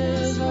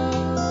badgers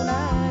all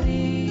at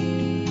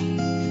ease.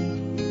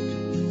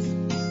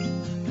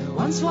 There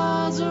once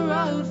was a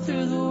road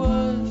through the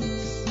woods.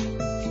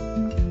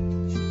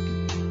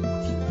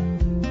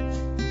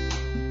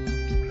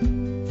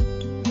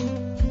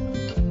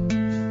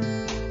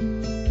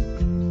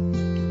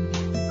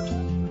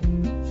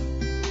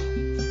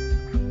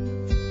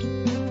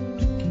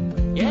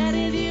 Yet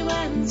if you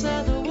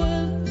enter the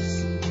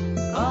woods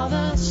or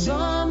the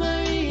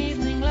summer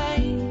evening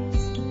late,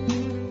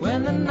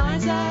 when the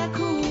night air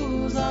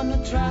cools on the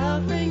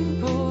trout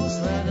ring pools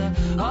where the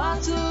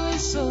heart to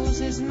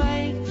whistles is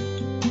made,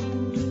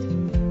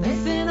 they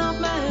thin up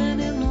men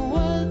in the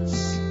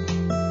woods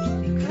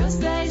because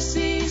they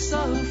see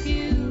so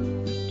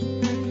few.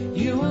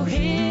 You will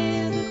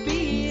hear the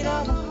beat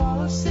of a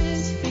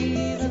horse's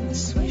feet and the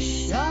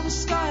swish of a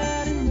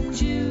skirt in the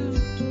dew.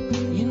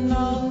 You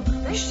know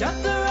they shut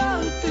the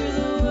road through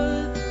the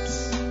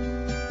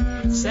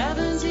woods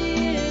 70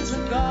 years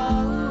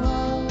ago.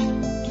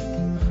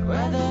 Well,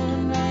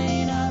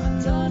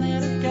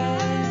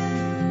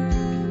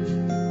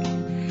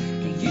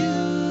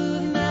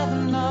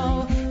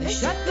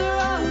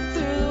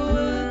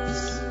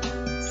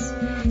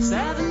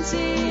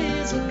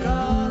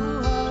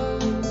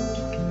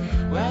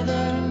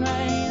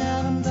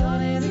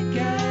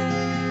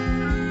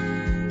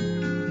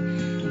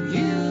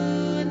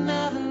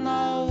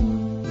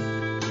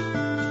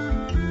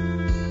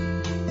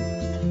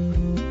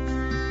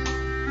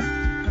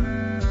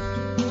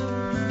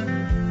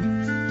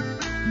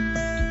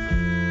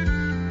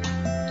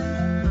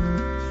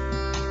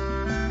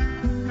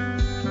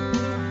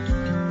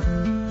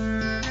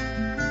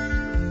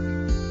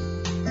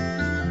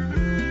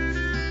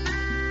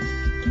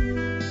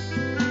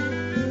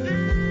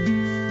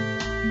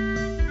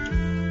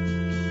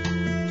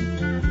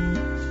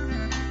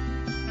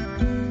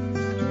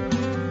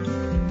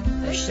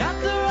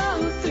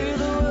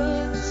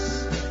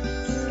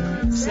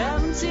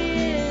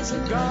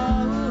 years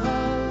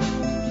ago.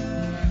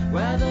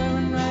 Weather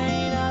and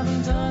rain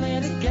haven't done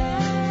it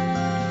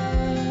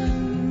again.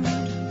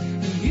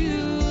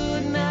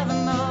 You'd never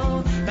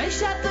know. They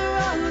shut the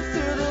road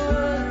through the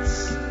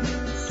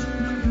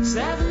woods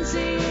 70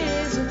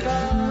 years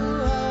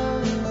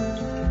ago.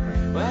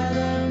 Weather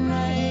and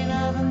rain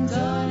haven't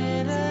done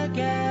it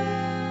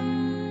again.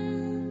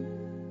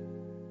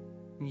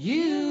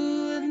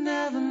 You'd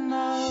never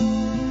know.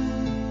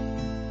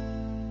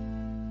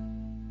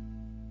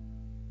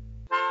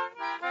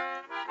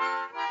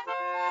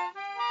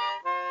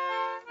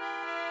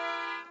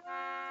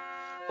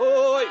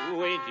 Oh, I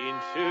went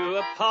into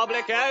a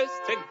public house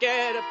to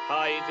get a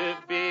pint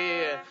of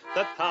beer.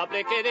 The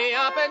publican he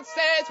up and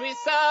says we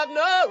serve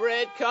no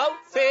red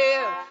coats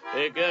here.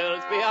 The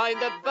girls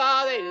behind the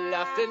bar, they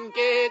laughed and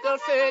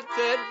giggled fit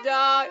to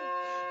die.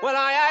 When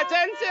I out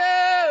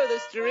into the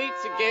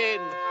streets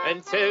again,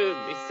 and to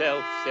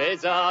myself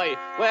says I,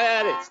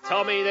 well, it's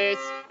Tommy this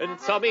and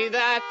Tommy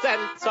that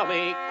and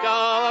Tommy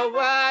go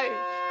away.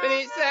 But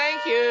it's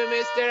thank you,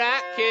 Mr.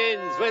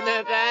 Atkins, when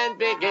the band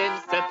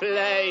begins to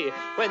play.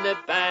 When the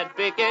band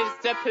begins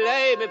to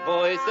play, me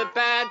boys, the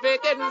band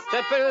begins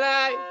to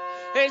play.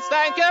 It's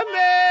thank you,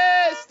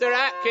 Mr.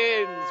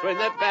 Atkins, when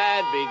the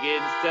band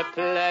begins to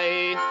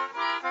play.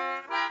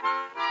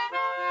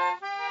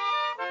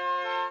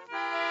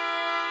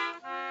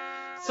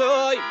 So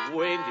I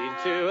went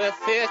into a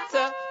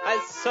theatre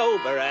as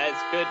sober as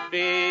could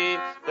be.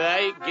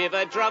 They give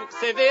a drunk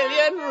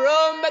civilian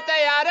room, but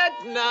they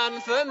hadn't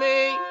none for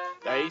me.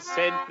 They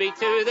sent me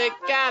to the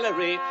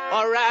gallery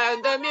or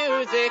round the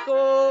music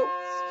halls.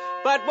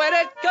 But when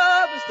it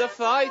comes to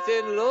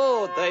fighting,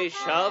 Lord, they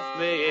shove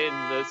me in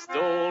the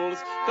stalls.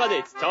 'Cause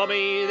it's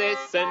Tommy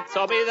this and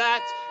Tommy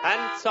that,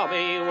 and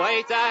Tommy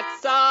wait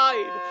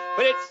outside.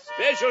 But it's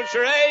special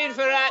train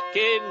for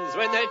Atkins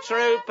when the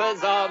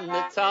trooper's on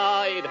the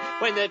tide.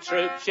 When the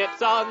troop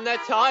ship's on the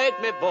tide,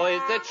 me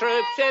boys, the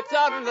troop ship's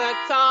on the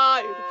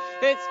tide.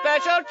 It's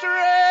special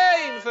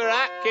train for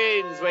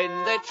Atkins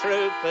when the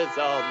trooper's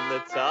on the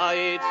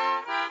tide.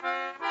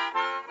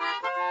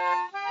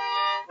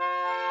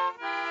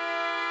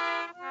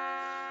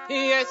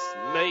 Yes,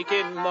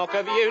 making mock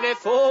of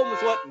uniforms,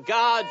 what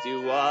guards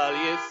you while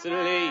you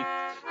sleep.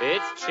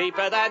 It's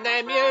cheaper than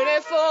them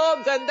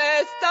uniforms and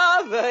they're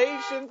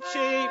starvation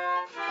cheap.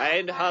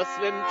 And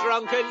hustling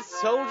drunken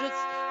soldiers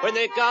when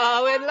they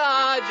go in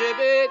larger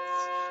bits.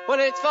 When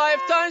it's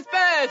 5 times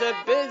better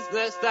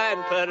business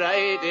than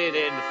parading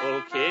in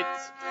full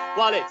kits.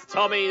 While it's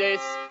Tommy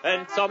this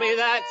and Tommy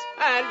that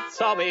and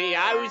Tommy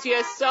how's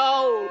your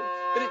soul?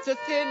 But it's a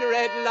thin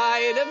red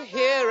line of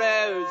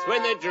heroes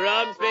when the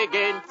drums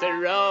begin to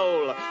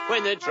roll.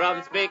 When the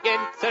drums begin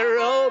to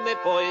roll, me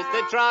boys,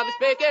 the drums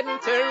begin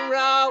to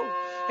roll.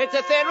 It's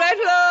a thin red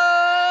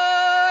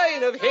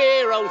line of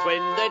heroes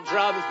when the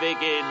drums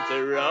begin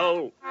to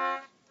roll.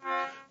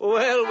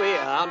 Well, we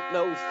aren't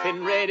no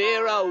thin red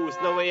heroes,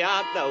 no, we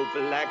aren't no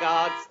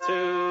blackguards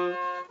too.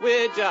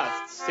 We're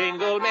just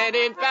single men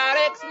in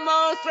barracks,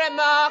 most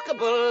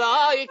remarkable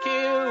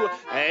IQ.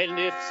 And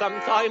if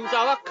sometimes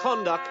our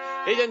conduct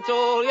isn't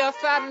all your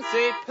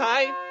fancy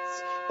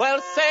paints,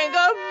 well,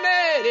 single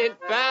men in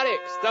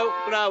barracks don't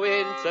grow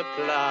into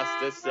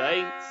plaster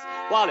saints.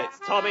 While it's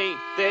Tommy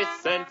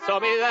this and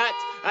Tommy that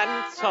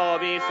and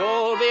Tommy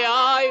fall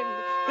behind.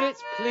 But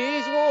it's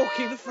please walk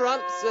in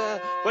front,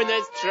 sir, when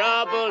there's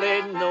trouble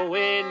in the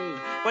wind.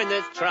 When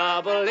there's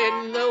trouble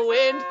in the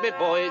wind, me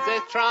boys,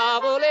 there's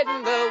trouble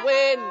in the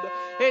wind.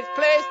 It's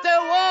please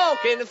to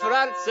walk in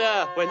front,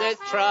 sir, when there's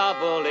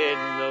trouble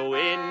in the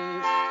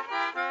wind.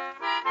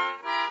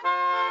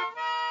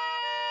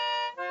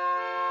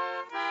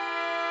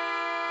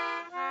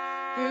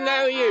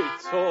 Now you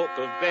talk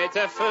of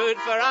better food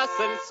for us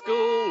and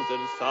schools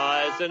and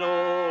fires and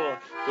all.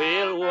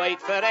 We'll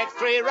wait for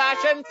extra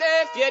rations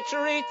if you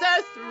treat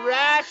us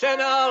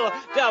rational.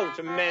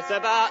 Don't mess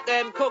about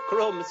them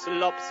cookroom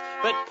slops,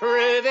 but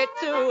prove it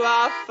to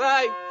our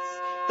face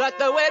that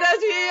the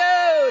winner's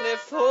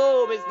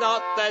uniform is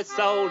not the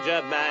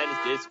soldier man's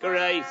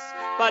disgrace.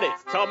 But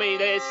it's Tommy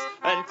this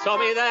and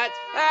Tommy that,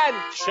 and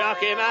chuck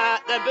him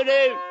out the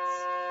brutes.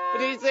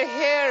 But he's the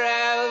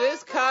hero of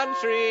his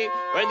country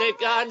when the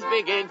guns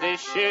begin to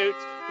shoot.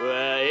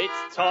 Well,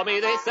 it's Tommy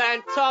this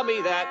and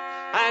Tommy that,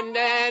 and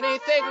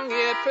anything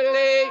you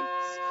please.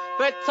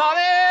 But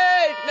Tommy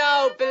ain't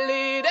no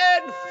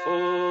bleeding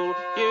fool,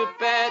 you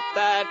bet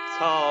that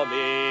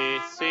Tommy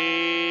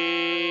sees.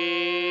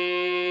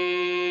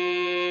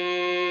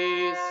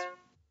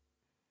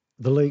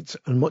 The late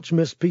and much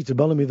missed Peter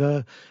Bellamy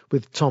there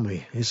with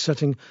Tommy, his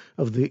setting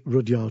of the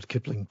Rudyard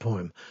Kipling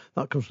poem.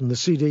 That comes from the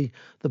CD,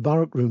 The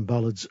Barrack Room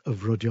Ballads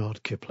of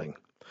Rudyard Kipling.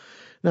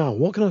 Now,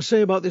 what can I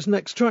say about this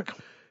next track?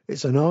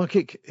 It's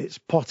anarchic, it's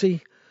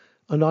potty,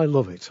 and I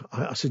love it.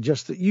 I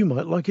suggest that you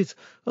might like it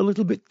a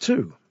little bit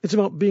too. It's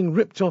about being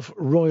ripped off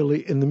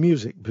royally in the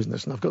music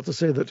business, and I've got to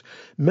say that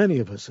many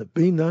of us have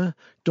been there,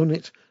 done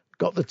it,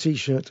 got the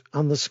T-shirt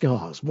and the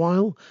scars,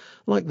 while,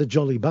 like the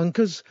Jolly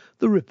Bankers,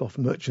 the rip-off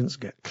merchants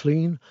get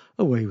clean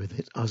away with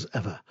it as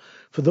ever.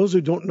 For those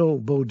who don't know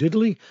Bo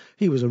Diddley,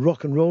 he was a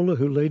rock and roller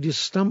who laid his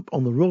stamp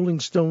on the Rolling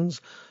Stones,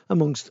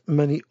 amongst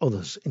many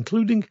others,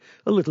 including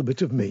a little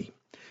bit of me.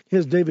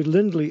 Here's David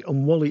Lindley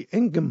and Wally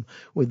Ingham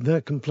with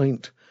their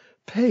complaint,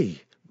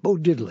 Pay Bo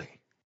Diddley.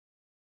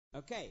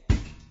 Okay.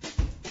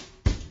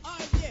 Oh,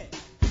 yeah.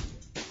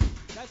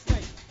 That's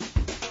right.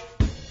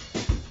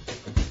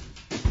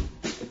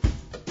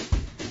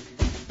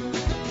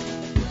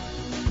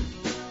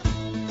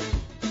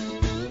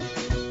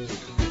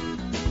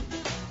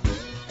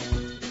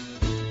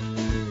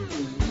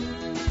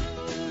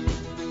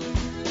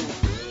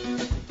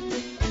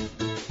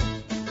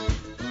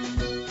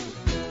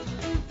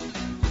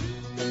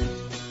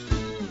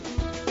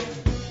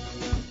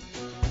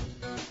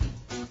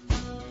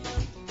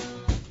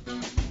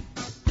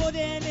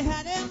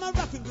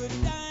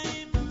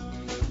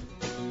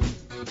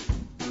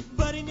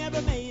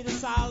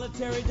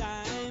 Solitary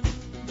dime.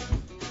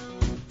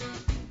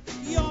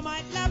 You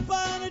might laugh,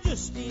 but it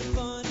just ain't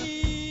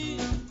funny.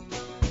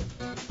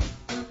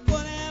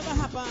 Whatever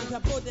happened to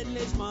Bo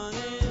Diddley's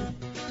money?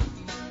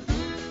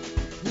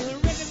 The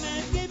record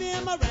man gave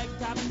him a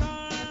ragtop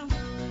car.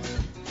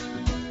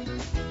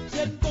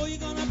 Said, boy, you're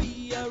gonna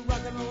be a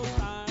rock and roll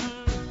star.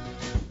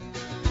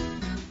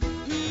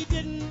 He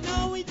didn't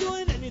know he's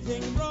doing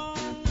anything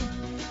wrong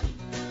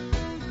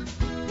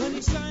when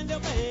he signed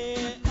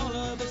away all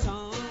of his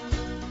songs.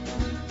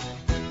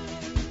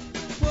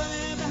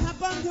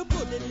 To Bo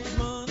Diddley's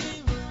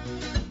money.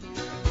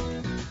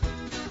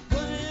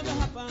 Whatever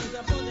happened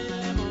to Bo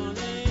Diddley's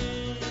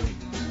money?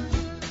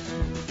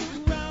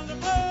 Round the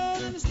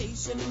world in the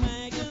station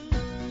wagon,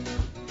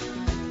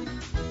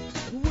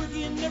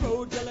 working the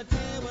road till I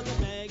tell what the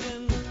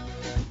wagon,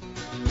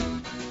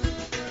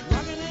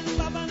 rocking and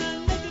bobbing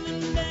and making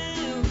him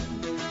dance.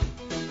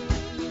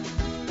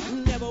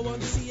 Never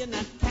want to see in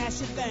that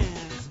cash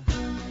advance.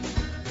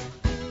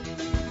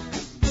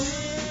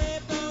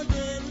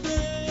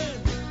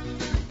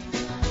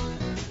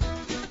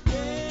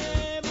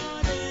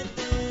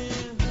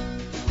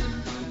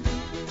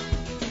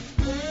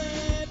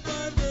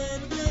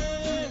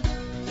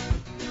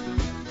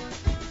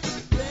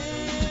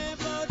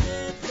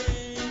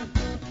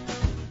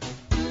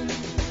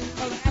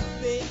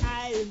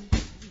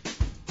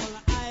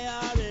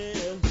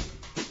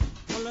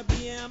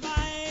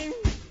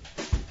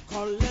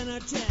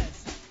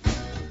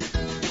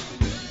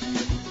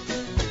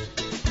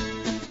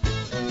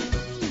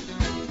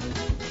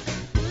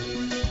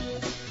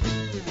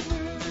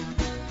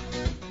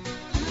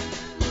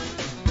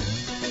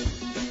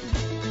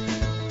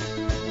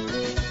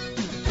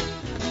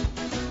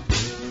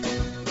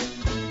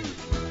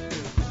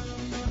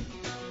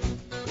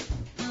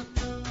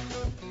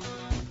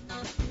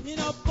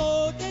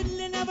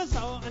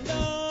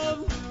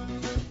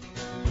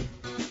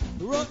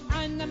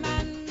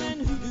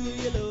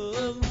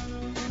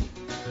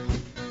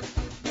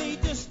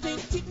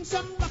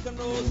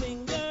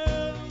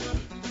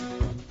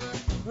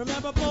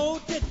 Remember Bo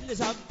Diddley's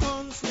a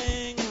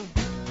gunsling.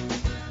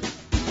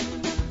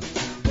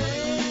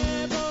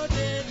 Hey, Bo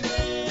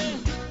Diddley.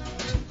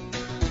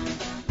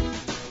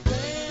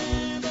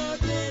 Hey, Bo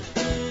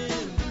Diddley.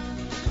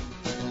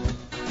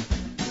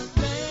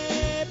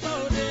 Hey, Bo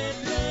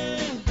Diddley.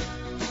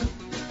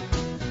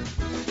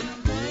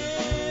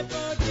 Hey,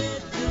 Bo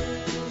Diddley.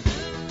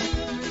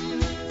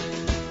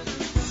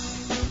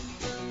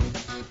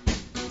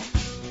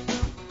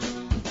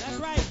 That's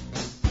right.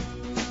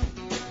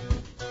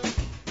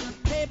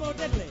 Bo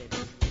Diddley.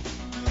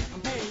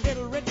 I'm paying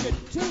Little Richard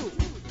too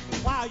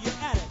while you're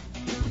at it.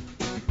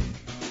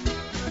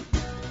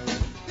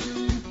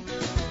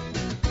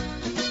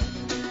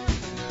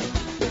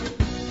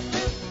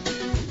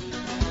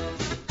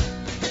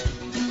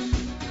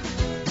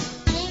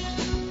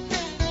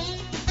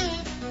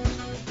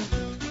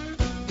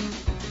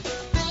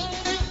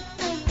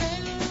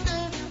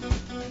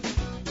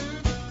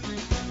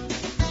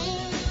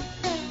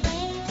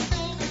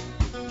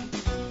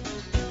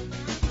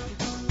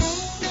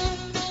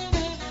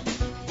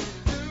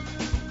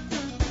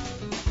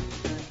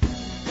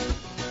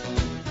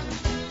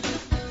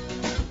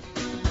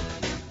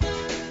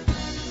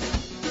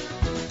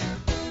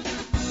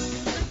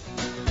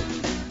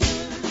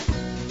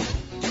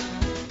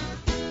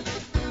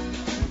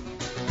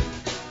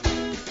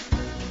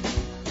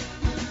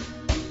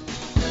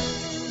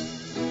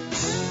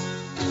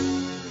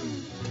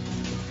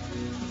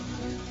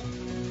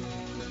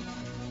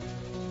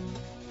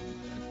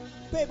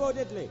 Pay Bo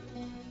Diddley.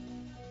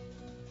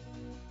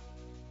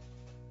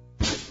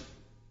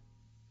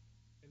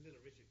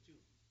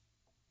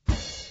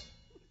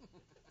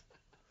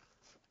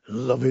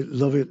 Love it,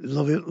 love it,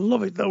 love it,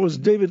 love it. That was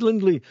David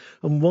Lindley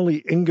and Wally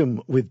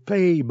Ingham with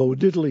Pay Bo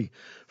Diddley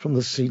from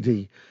the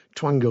CD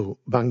Twango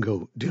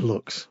Bango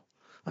Deluxe.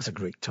 That's a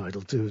great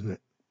title too, isn't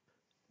it?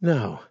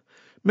 Now,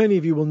 Many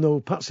of you will know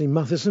Patsy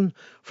Matheson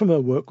from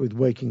her work with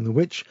Waking the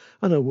Witch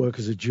and her work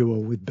as a duo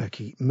with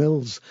Becky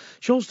Mills.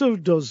 She also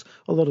does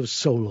a lot of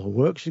solo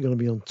work. She's going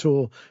to be on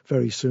tour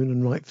very soon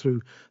and right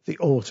through the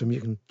autumn.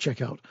 You can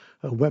check out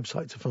her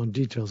website to find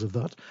details of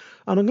that.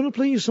 And I'm going to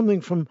play you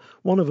something from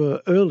one of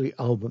her early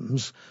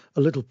albums,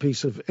 A Little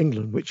Piece of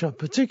England, which I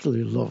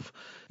particularly love.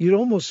 You'd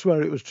almost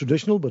swear it was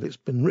traditional, but it's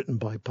been written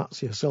by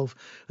Patsy herself,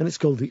 and it's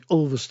called The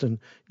Ulverston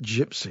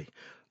Gypsy.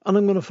 And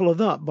I'm going to follow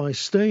that by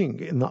staying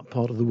in that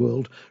part of the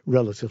world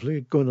relatively,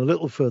 going a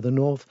little further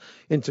north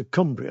into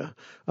Cumbria.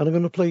 And I'm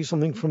going to play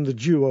something from the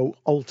duo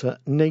Altar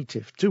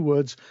Native. 2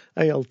 words,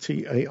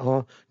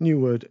 A-L-T-A-R, new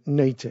word,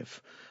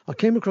 native. I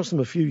came across them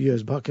a few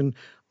years back and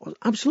was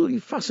absolutely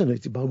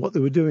fascinated by what they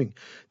were doing.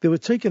 They were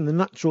taking the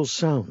natural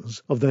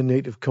sounds of their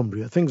native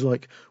Cumbria, things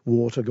like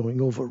water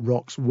going over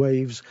rocks,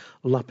 waves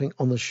lapping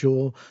on the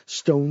shore,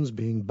 stones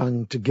being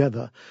banged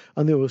together,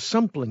 and they were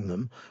sampling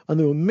them and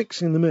they were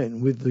mixing them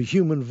in with the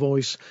human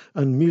voice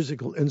and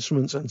musical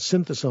instruments and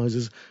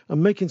synthesizers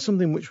and making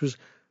something which was,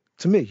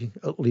 to me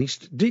at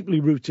least,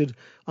 deeply rooted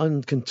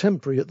and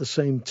contemporary at the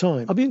same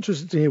time. I'd be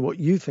interested to hear what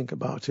you think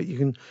about it. You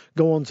can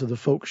go on to the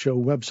Folk Show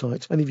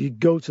website, and if you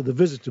go to the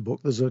visitor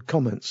book, there's a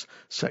comments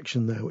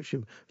section there, which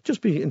would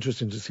just be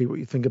interesting to see what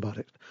you think about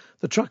it.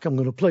 The track I'm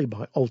going to play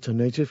by Altar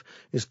Native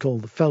is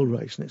called The Fell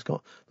Race, and it's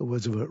got the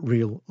words of a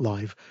real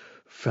live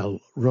fell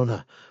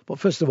runner. But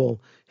first of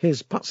all,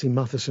 here's Patsy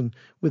Matheson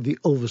with the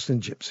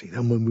Ulverston Gypsy.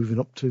 Then we're moving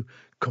up to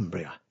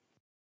Cumbria.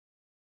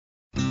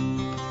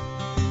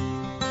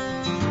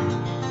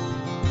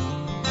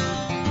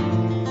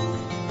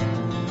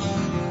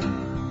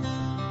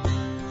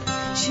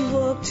 She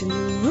walked in the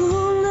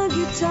room, the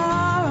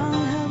guitar on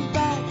her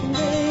back, and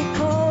they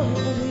call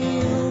her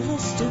the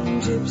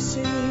Ulverston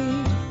Gypsy.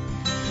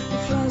 A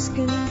flask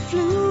and a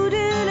flute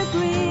in a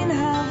green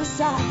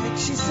haversack.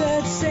 She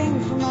said, sing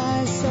for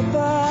my supper,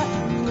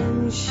 and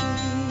then she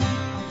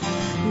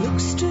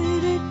looked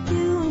straight at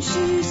you and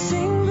she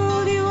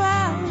singled you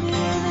out. In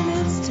an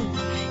instant,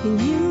 you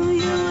knew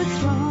you were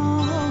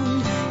thrown.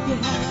 You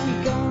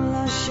had gone,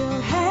 lost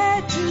your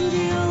head to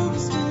the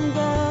Ulverston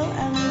girl,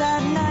 and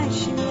that night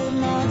she would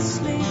not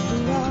sleep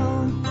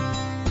alone.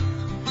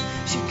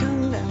 She'd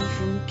come down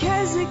from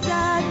Keswick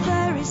that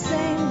very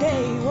same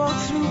day,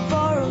 walked through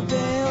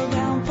Borrowdale,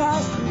 down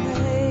past the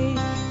lake.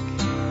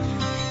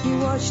 You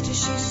watched as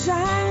she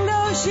sang,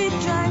 though she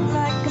drank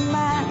like a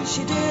man.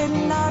 She did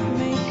not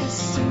make a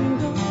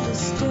single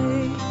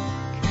mistake.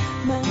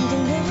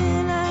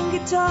 Mandolin and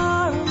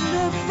guitar and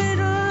the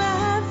fiddle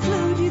and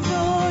flute, you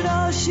thought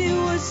all she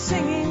was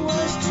singing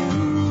was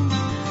true.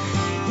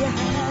 You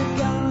had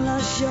gone,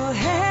 lost your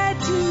head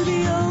to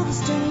the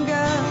Ulverston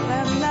girl,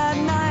 and that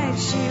night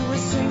she was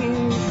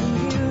singing for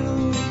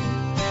you.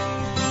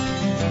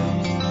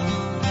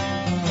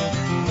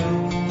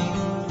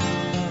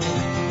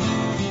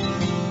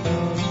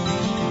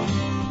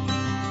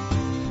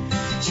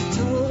 She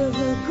told of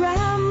her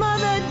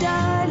grandmother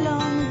died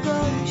long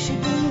ago.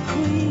 She'd been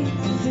queen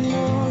of the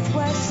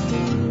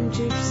Northwestern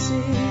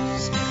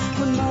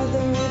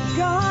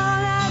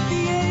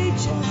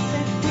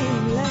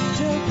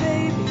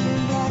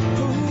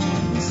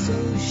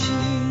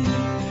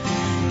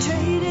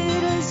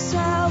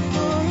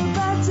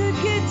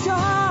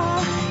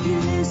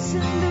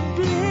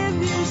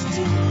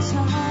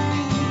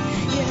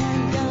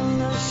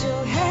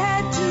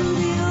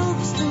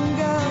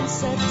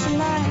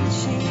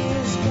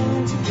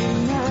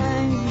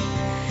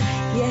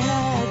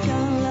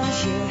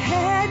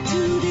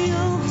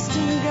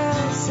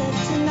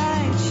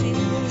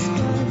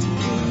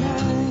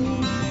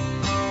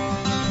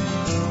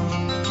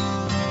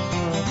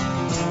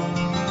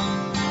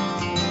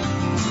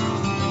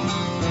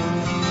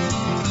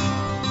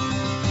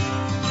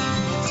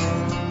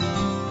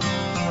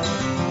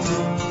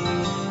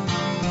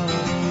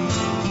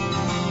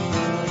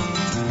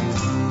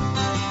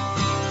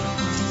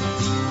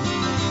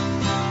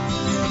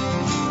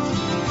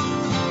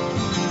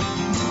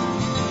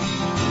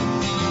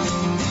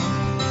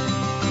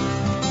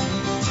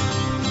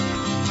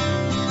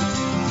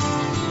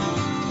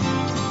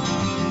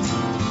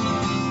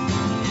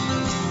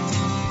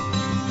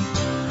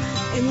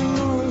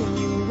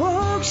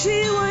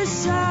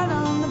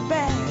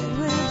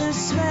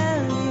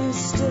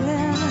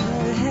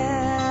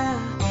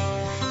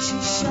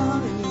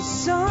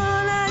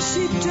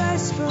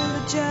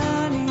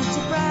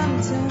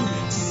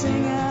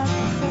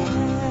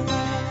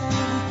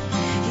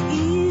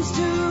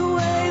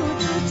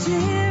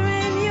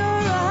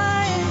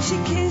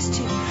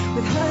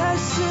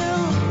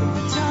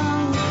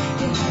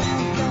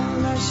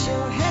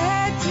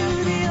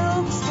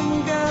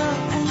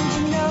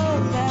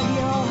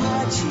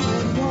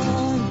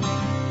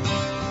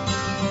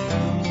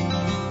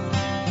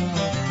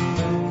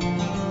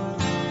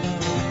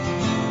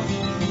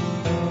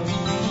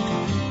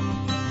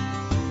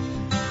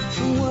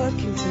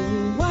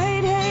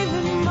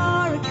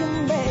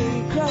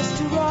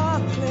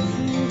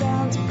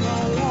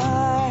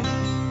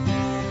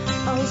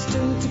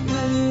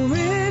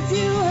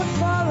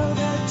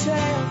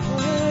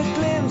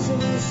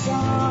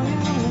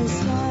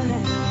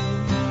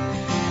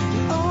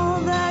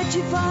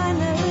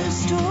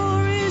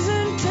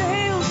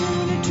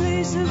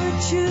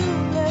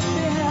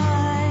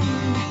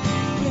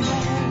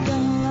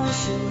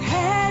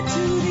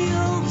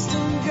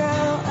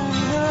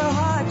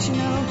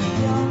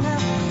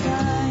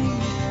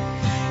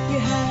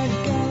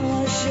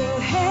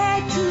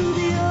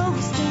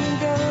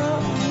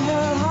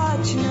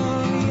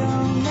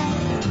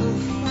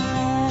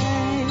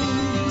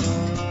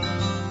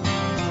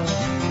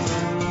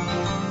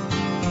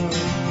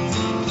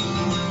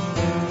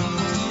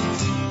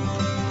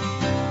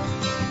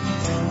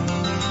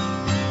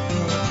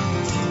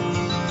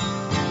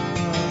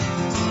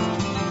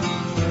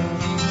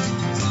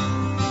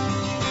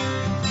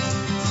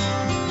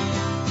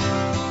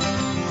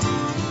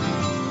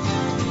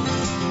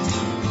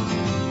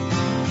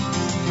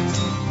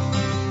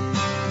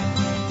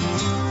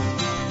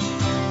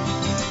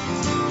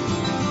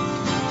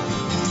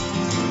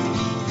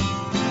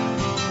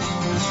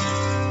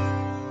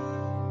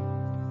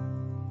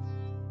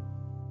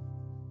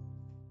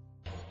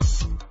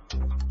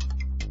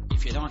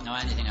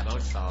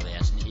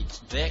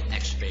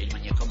breakneck speed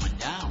when you're coming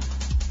down.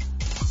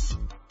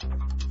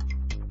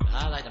 The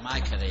highlight of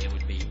my career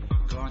would be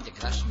going to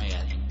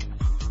Grasmere in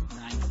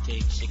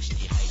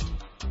 1968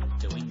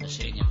 to win the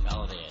senior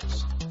fell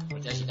race.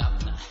 But as it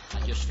happened,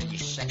 I just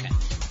finished second.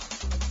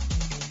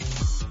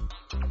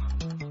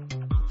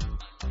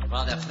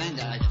 Well, a friend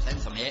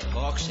from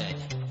Hawkshead,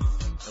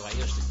 who I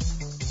used to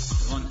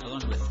run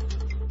with,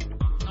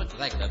 not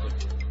regular,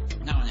 but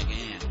now and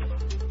again.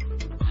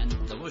 And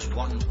there was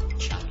one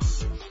chap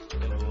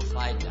who we were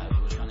fighting out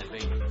who was going to be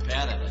a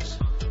pair of us.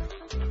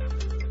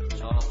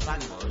 So our plan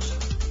was,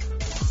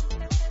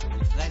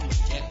 the friend would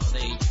take the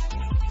lead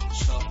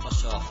so far to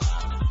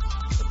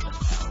the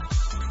fell.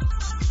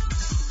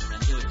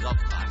 Then he would drop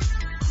back,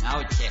 and I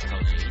would take the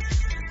lead,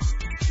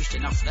 just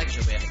enough legs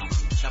away from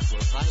the chap we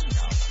were fighting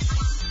out.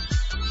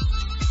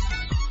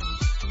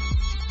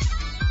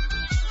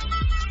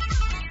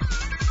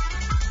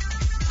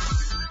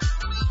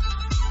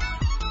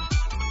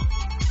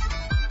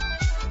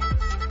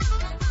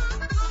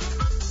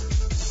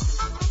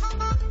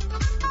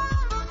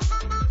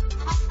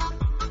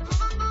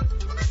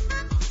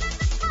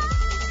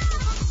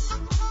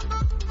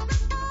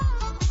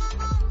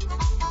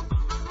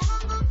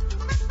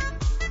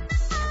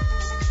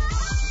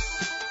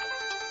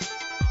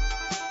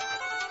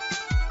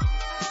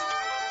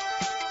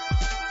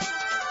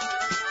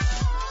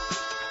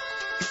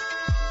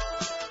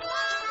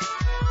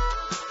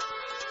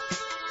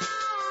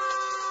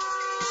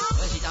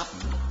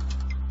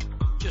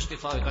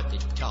 Before we got to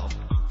the top,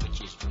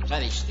 which is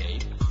very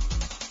steep,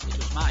 it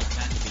was my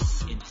turn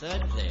to be in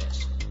third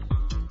place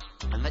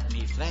and let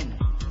me friend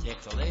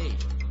take the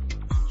lead.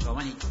 So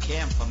when it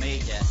came for me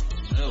to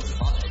move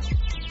forward,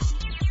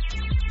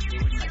 we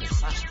wouldn't let it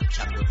past the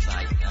chap would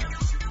fight there.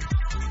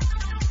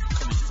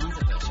 Come in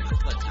front of us a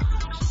couple of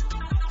times,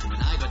 and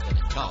when I got to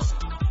the top,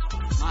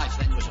 my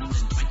friend was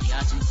 120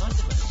 yards in front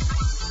of us.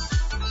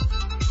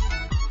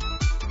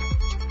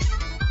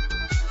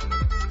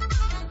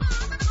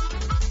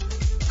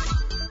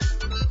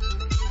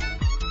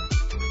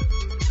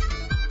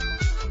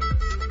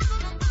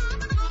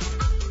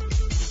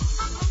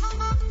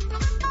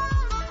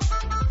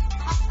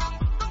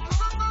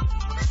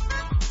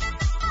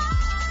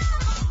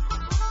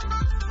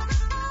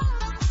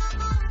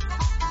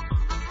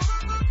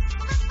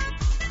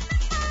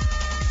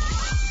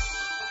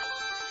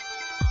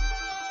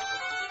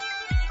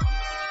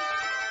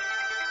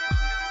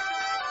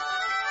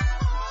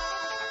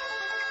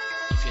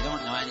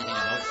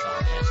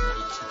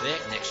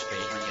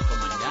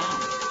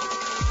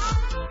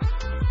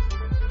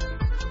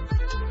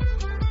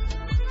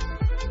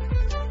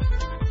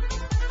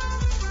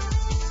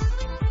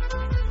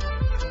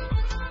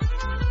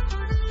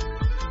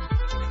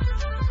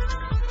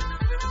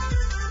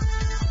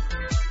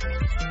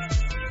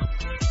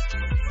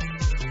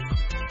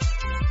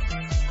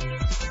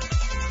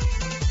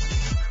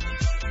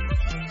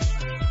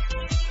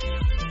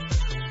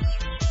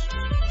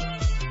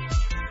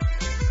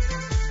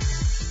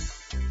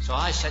 So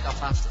I set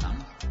off after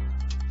them,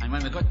 and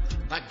when we got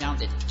back down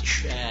to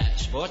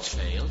sports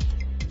field,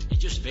 it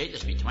just beat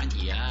us by 20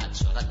 yards.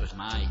 So that was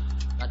my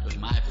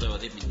blue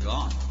ribbon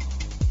gone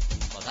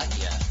for that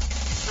year.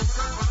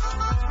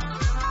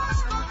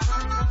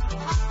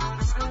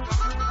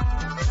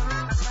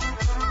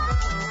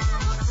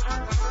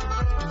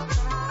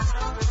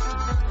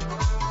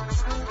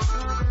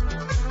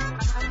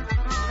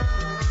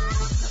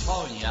 The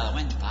following year I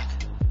went back.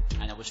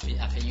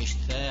 I finished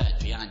third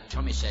behind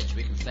Tommy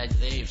Sedgwick and Fred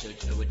Reeves,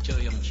 who were two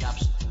young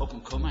chaps up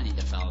and coming in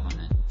the fell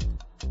running.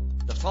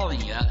 The following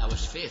year I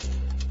was fifth,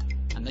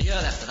 and the year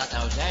after that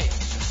I was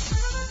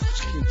eighth.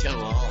 It's getting too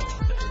old.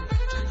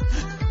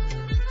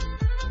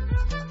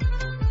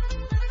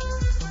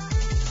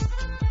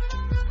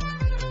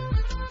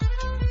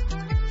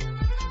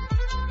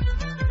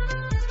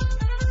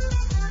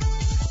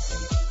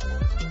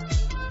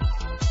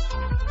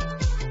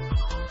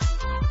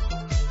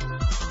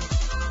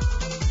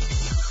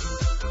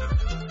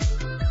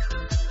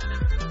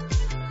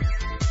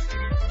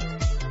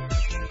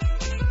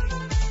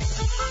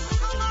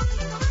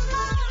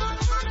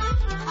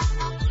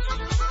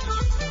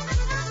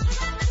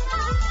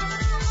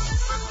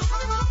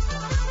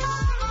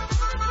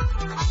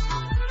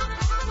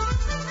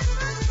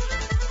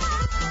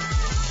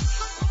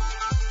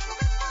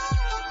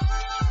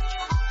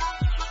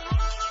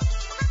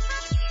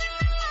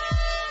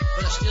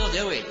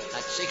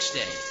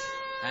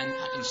 And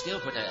I can still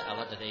put a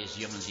lot of these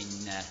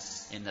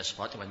young'uns in the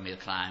spot when we're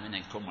climbing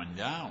and coming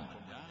down.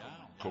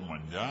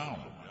 Coming down.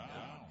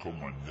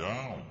 Coming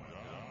down.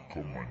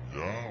 Coming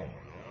down.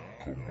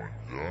 Coming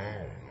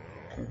down.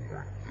 Coming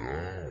down.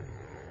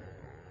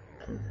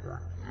 Coming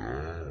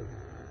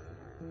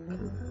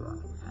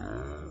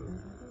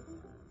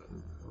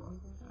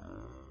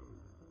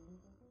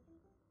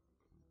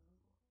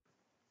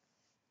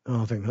down.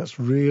 I think that's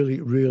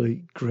really,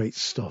 really great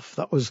stuff.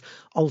 That was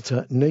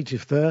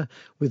Alternative there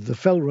with the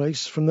Fell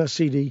Race from their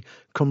CD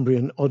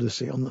Cumbrian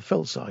Odyssey on the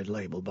Fellside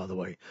label, by the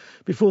way.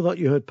 Before that,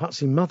 you heard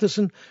Patsy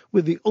Matheson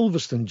with the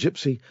Ulverston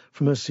Gypsy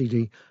from her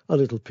CD A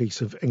Little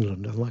Piece of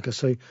England. And like I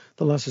say,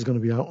 the lass is going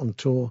to be out on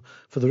tour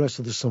for the rest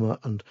of the summer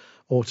and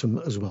autumn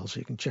as well, so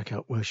you can check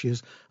out where she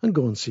is and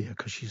go and see her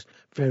because she's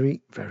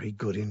very, very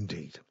good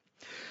indeed.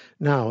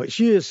 Now, it's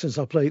years since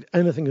I played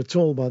anything at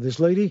all by this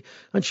lady,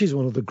 and she's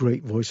one of the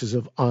great voices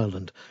of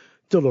Ireland,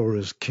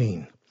 Dolores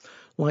Keane.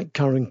 Like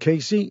Karen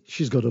Casey,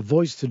 she's got a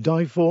voice to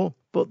die for,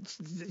 but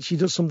she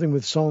does something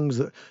with songs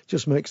that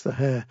just makes the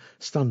hair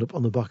stand up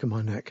on the back of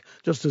my neck,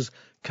 just as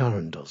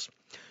Karen does.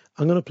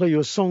 I'm going to play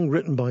you a song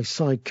written by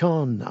Cy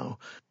Khan now,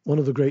 one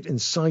of the great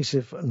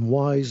incisive and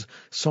wise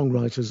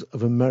songwriters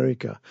of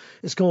America.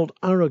 It's called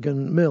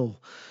Aragon Mill.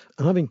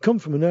 And having come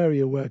from an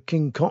area where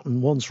King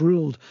Cotton once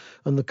ruled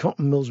and the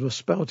cotton mills were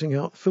spouting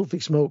out filthy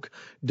smoke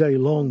day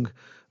long,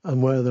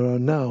 and where there are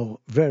now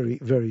very,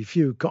 very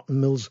few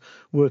cotton mills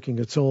working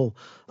at all,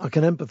 I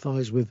can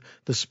empathise with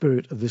the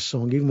spirit of this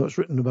song, even though it's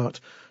written about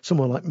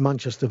somewhere like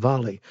Manchester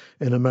Valley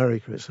in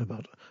America. It's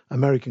about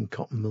American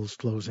cotton mills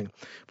closing.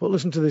 But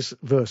listen to this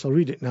verse. I'll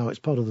read it now. It's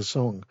part of the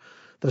song.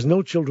 There's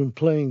no children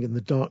playing in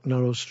the dark,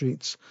 narrow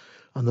streets,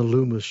 and the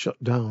loomers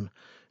shut down.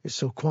 It's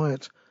so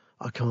quiet,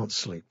 I can't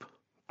sleep.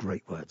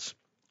 Great words.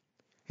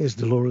 Here's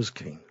Dolores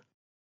Keane.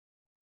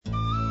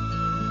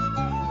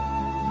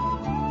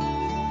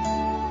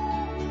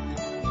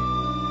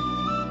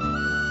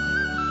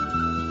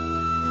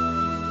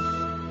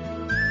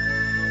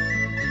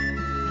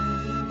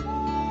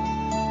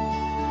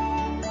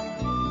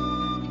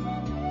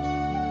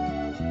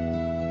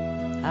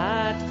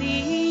 At the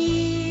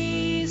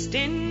east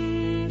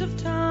end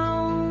of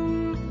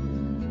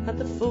town, at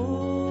the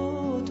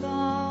foot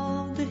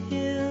of the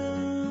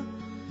hill,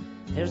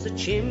 there's a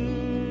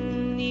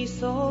chimney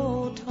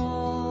so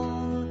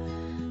tall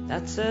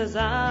that says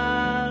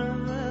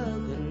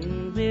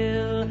Aragon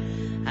Mill,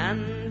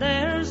 and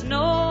there's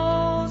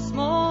no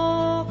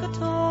smoke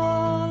at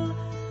all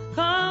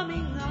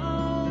coming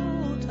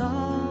out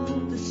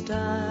of the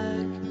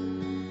stack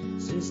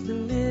since the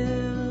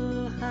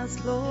mill has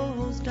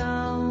closed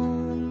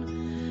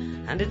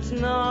down, and it's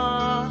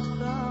not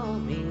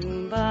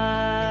coming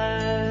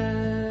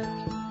back.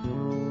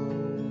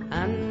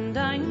 And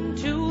I'm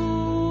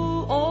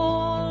too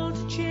old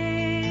to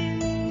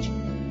change,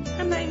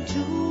 and I'm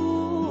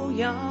too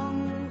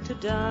young to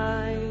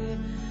die.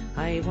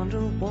 I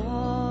wonder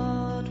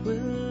what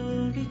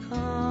will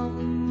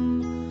become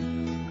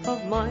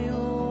of my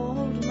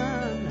old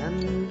man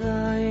and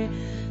I.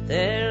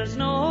 There's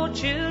no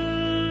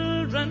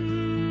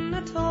children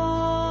at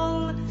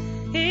all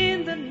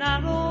in the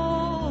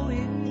narrow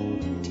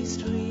empty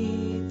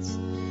streets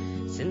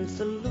since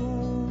the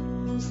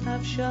looms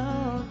have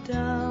shut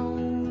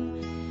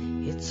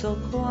down. It's so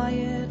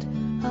quiet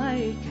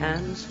I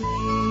can't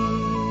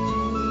sleep.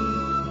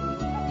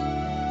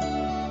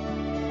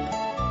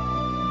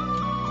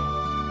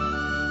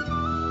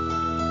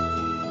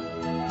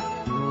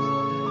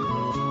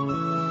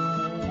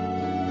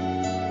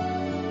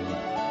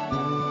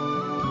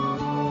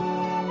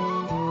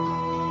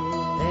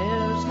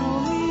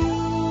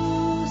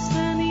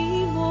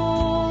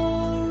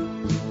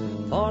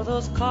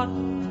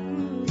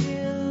 Cotton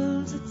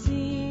mills, it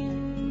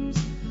seems,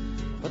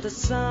 but the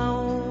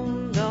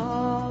sound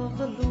of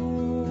the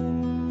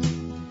loom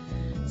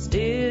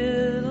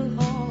still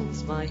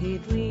haunts my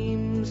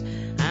dreams,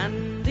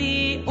 and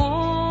the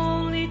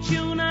only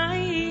tune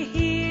I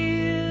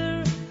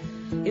hear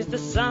is the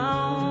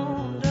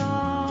sound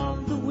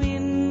of the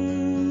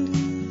wind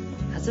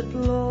as it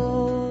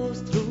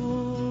blows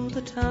through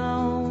the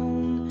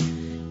town.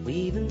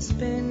 Weave and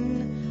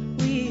spin,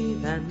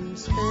 weave and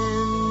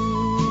spin.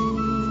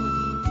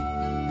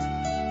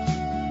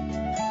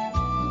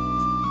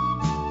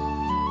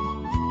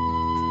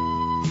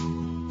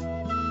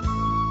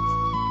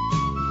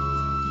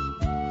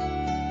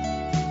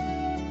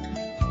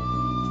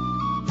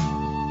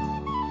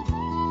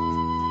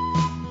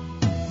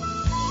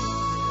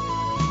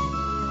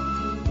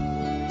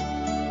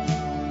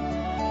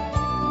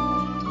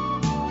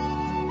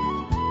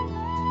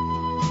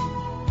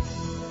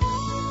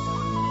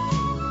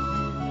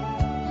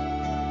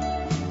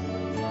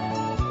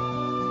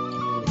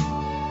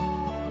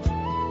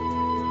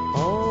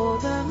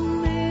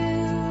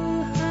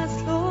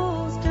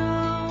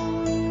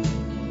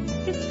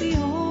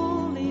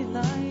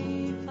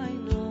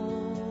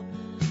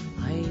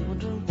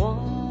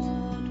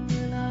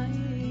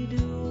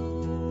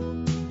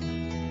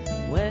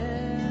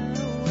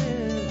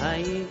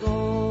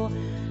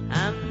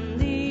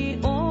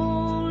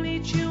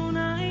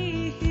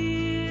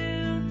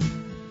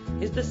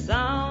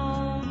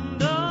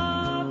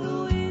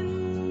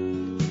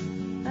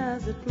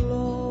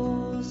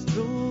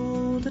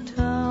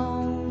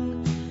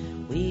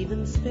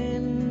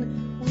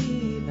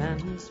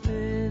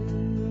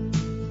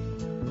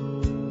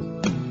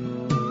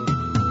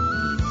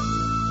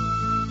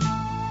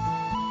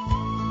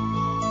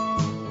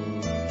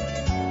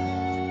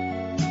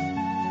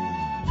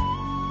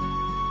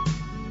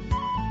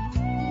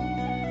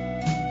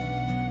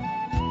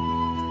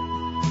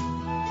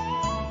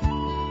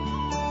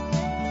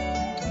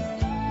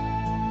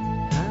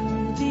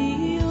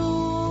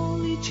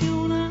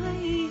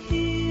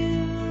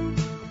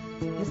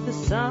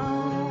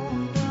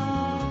 sound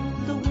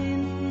of the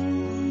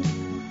wind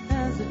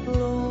as it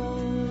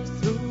blows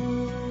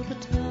through the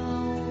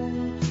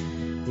town.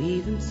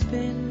 Weave and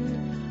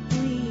spin,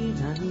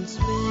 weave and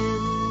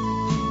spin.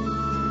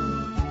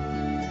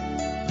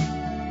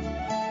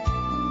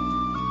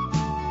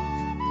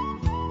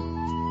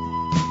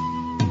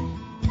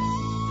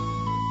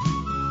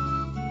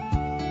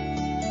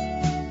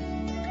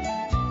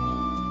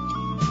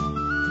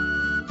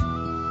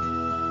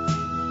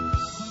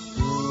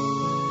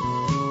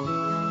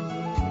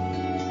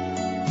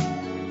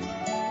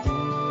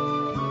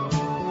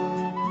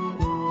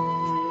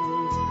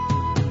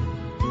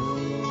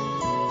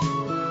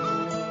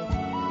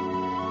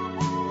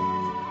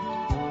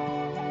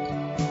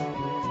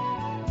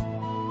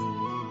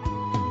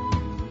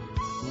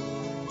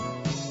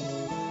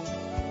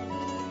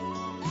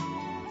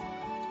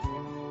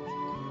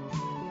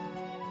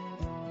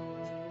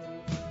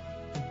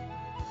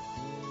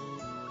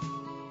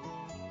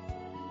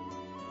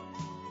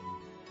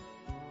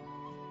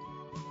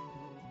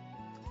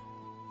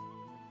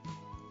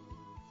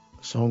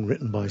 Song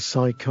written by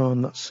Cy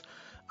Khan, that's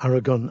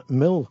Aragon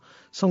Mill,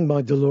 sung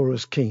by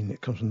Dolores Keane. It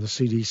comes from the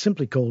CD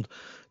simply called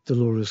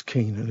Dolores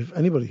Keane. And if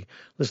anybody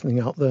listening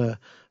out there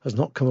has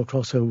not come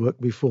across her work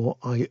before,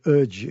 I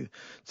urge you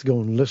to go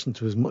and listen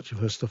to as much of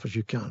her stuff as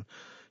you can.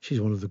 She's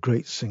one of the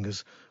great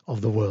singers of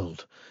the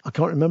world. I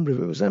can't remember if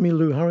it was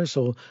Emmylou Harris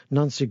or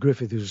Nancy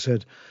Griffith who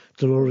said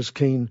Dolores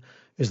Keane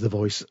is the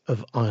voice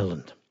of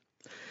Ireland.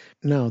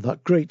 Now,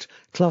 that great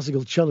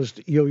classical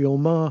cellist Yo-Yo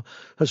Ma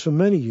has for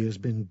many years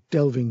been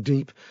delving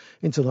deep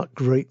into that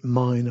great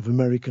mine of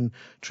American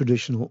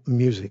traditional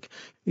music.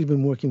 He's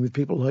been working with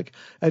people like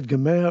Edgar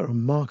Meyer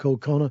and Mark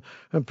O'Connor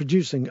and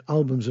producing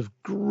albums of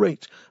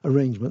great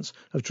arrangements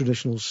of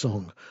traditional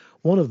song.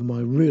 One of them I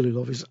really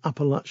love is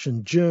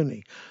Appalachian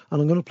Journey, and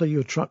I'm going to play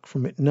you a track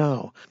from it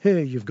now. Here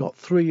you've got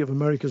three of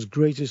America's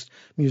greatest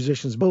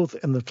musicians, both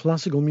in the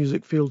classical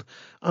music field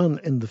and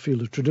in the field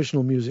of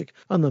traditional music,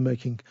 and they're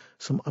making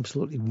some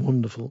absolutely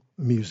wonderful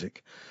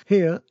music.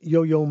 Here,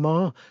 Yo-Yo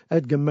Ma,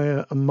 Edgar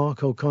Meyer and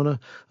Mark O'Connor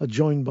are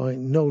joined by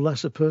no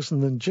less a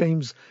person than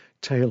James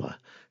Taylor,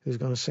 who's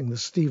going to sing the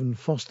Stephen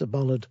Foster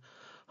ballad,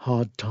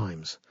 Hard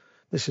Times.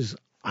 This is,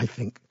 I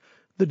think,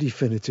 the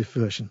definitive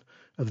version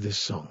of this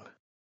song.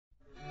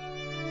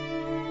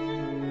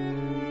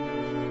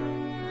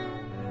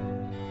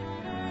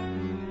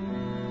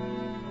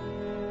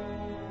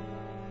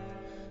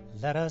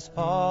 Let us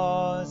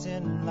pause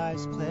in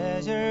life's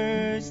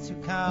pleasures to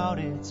count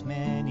its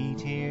many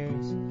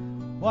tears,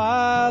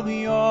 while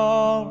we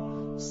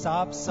all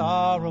stop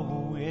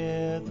sorrow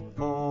with the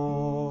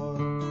poor.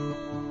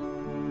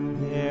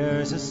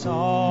 There's a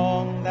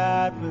song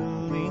that will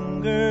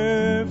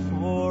linger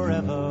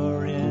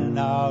forever in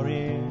our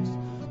ears.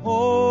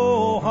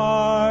 Oh,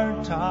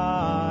 hard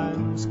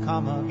times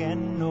come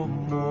again no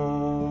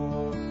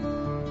more.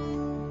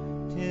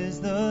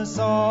 'Tis the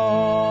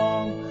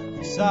song,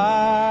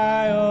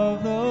 sigh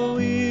of the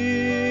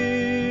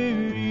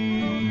weary.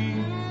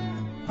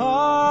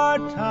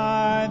 Hard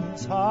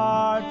times come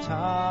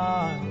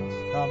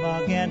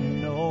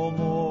again no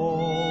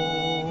more.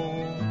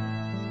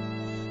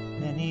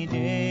 Many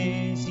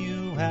days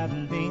you have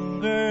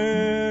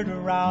lingered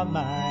around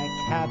my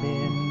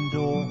cabin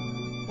door.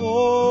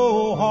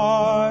 Oh,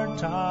 hard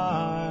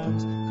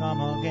times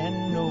come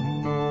again no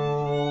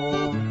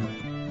more.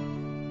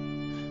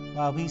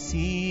 While we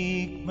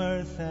seek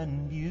mirth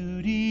and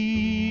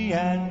beauty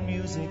and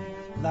music,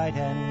 light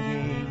and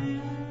gay,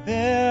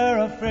 there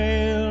are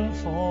frail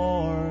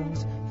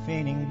forms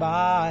fainting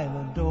by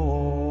the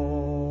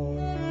door.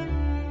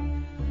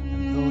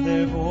 And though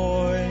their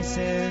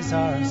voices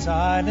are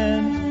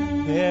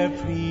silent, their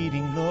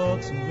pleading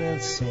looks will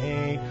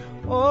say,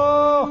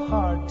 oh,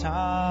 hard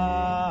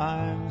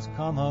times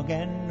come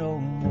again no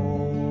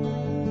more.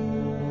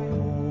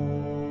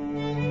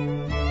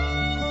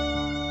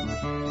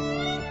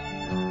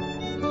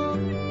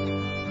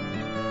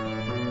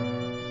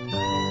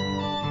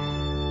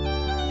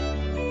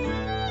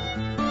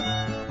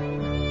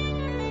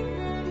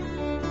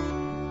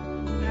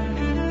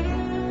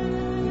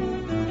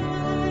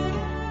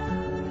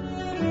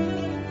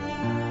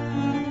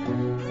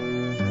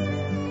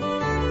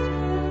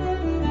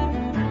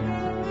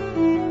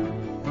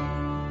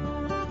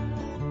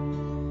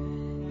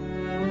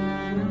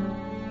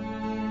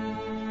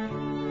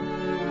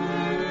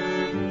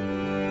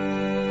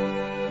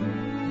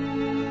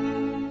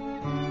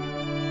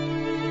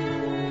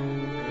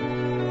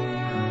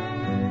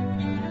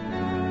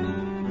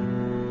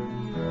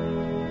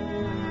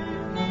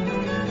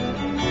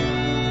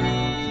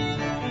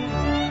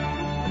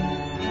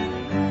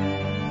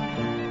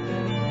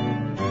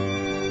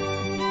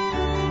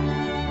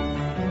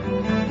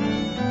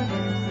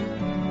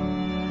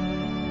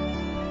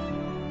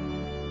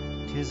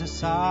 A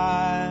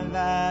sigh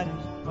that is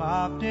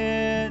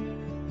wafted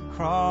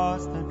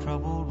across the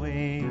troubled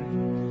wave.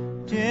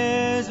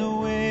 'Tis a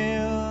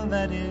wail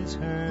that is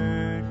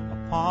heard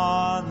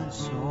upon the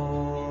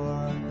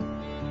shore.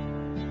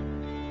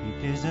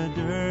 It is a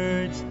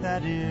dirge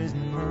that is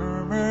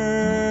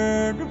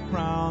murmured lingered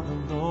around the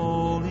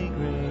lowly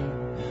grave.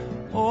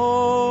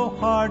 Oh,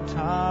 hard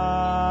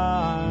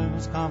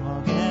times come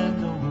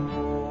again no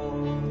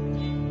more.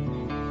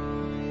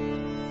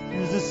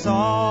 Is the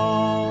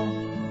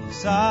song, the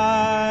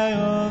sigh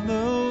of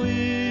the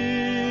weary.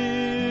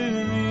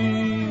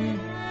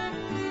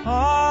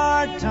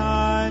 Hard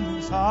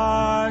times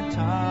come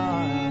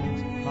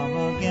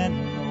again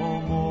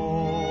no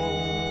more.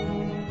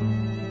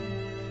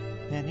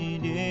 Many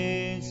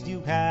days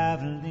you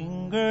have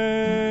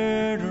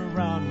lingered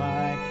around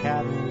my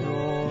cabin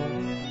door.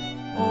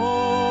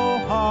 Oh,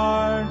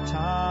 hard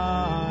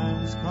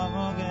times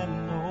come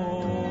again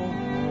no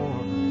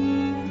more.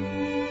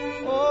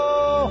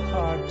 Oh,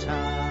 hard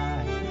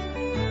times.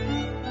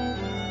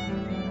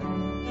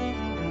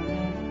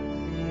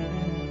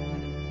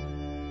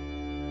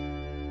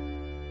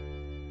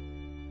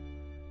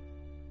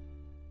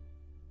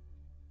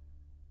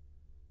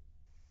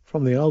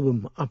 From the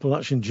album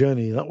Appalachian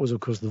Journey, that was, of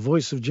course, the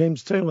voice of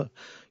James Taylor,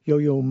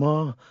 Yo-Yo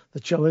Ma,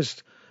 the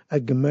cellist,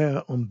 Edgar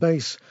Mayer on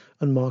bass,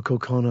 and Mark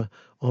O'Connor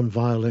on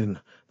violin.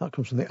 That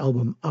comes from the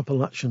album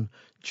Appalachian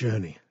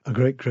Journey. A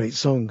great, great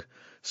song,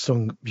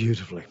 sung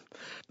beautifully.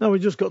 Now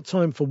we've just got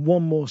time for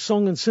one more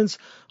song, and since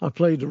I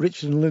played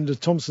Richard and Linda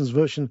Thompson's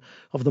version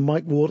of the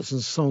Mike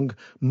Waterson song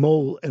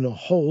Mole in a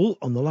Hole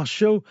on the last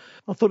show,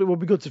 I thought it would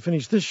be good to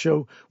finish this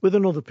show with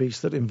another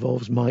piece that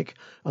involves Mike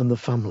and the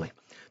family.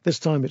 This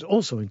time it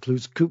also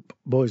includes Coop,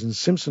 Boys and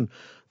Simpson.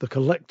 The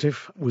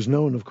collective was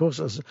known, of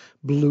course, as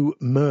Blue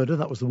Murder.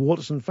 That was the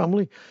Waterson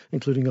family,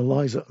 including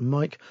Eliza and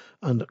Mike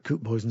and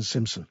Coop, Boys and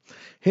Simpson.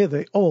 Here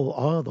they all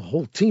are, the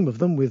whole team of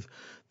them, with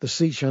the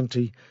sea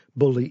shanty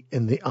Bully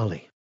in the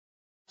Alley.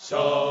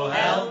 So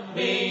help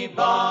me,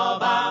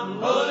 Bob, I'm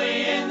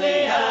bully in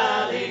the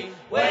alley.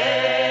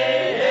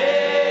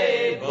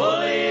 Way,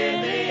 bully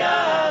in the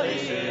alley.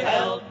 So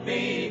help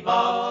me,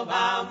 Bob,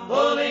 I'm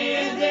bully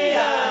in the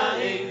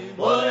alley.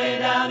 Bully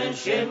down in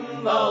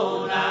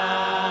Shimbo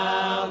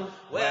now.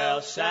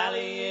 Well,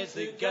 Sally is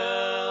the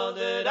girl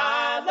that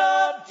I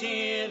love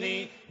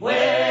dearly.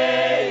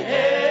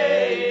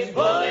 Way,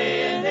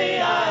 bully in the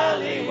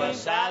alley. Well,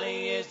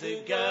 Sally is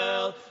the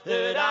girl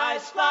that I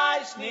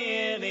spice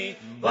nearly.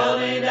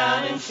 Bully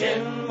down in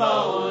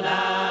Shimbo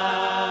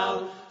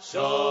now.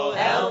 So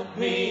help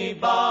me,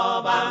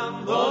 Bob,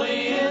 I'm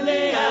bully in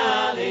the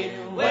alley.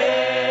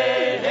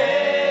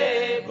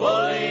 Way,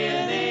 bully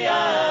in the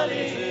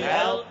alley. So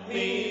help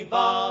me,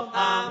 Bob,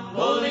 I'm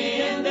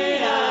bully in the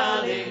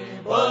alley.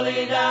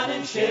 Bully down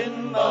in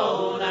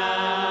Shimbo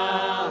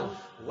now.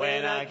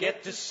 When I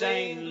get to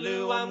St.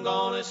 Lou, I'm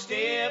gonna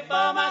steer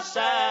for my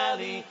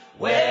Sally.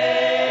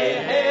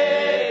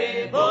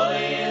 Way,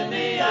 bully in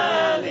the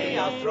alley.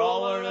 I'll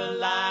throw her a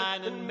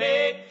line and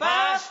make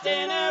fast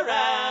in a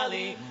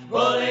rally.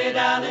 Bully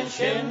down in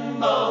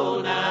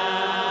Shimbo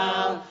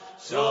now.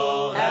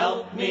 So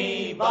help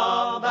me,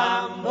 Bob,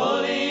 I'm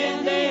bully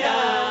in the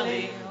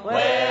alley.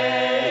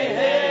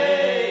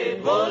 Way,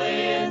 bully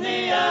in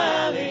the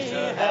alley.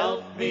 So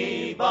help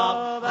me,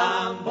 Bob,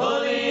 I'm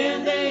bully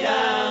in the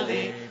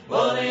alley.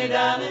 Bully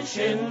down in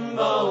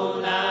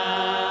Shimbo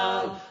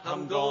now.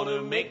 I'm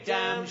gonna make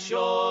damn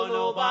sure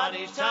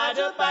nobody's tied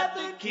up at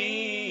the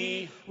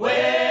key.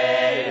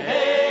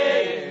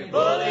 Way,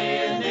 bully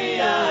in the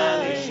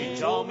alley. She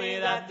told me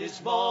that this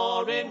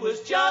mooring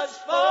was just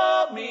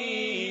for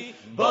me.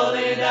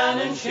 Bully down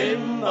in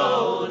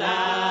Shimbo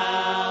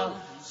now.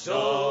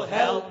 So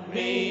help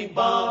me,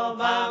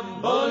 Bob,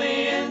 I'm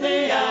bully in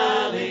the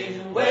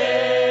alley.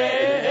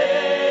 Way,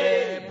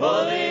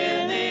 bully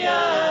in the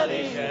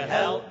alley. So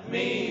help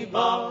me,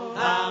 Bob,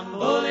 I'm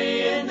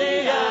bully in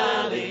the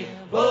alley.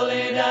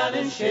 Bully down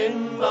in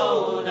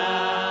Shimbo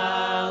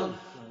now.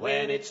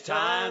 When it's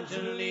time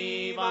to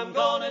leave, I'm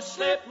gonna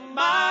slip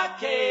my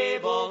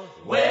cable.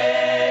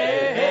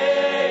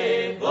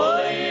 Way,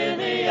 bully in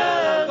the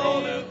alley.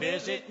 Gonna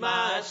visit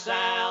my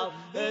Sal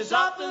as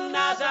often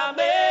as I'm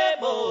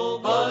able.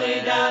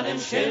 Bully down in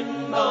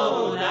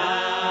Shimbo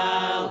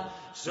now.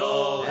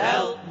 So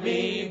help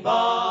me,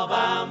 Bob,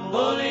 I'm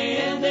bully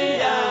in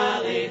the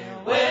alley.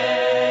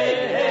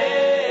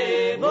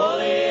 Way,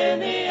 bully in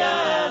the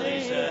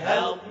alley. So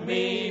help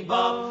me,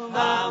 Bob,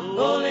 I'm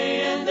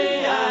bully in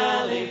the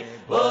alley.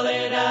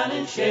 Bully down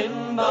in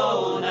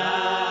Shimbo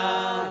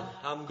now.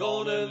 I'm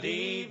gonna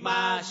leave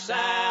my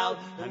Sal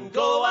and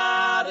go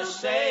out a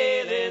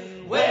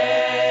sailing.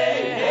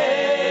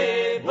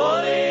 Way,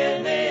 bully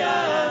in the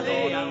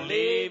alley. I'll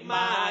leave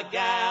my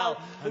gal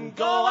and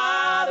go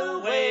out a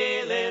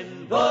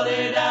whaling.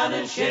 Bully down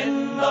in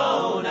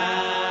Shimbo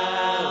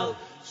now.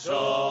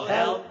 So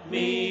help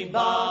me,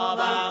 Bob,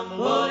 I'm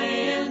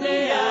bully in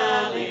the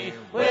alley.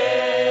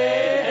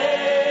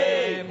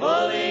 Way,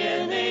 bully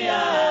in the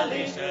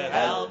alley. So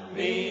help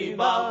me,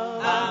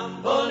 Bob,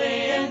 I'm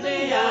bully in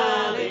the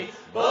alley.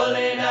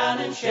 Bully down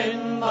in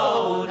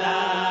Shimbo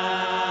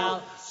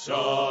now.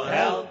 So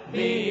help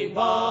me,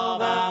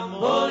 Bob, I'm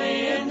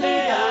bully in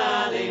the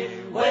alley.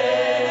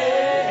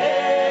 Way,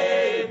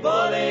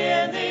 bully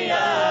in the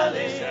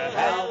alley. So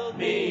help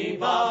me,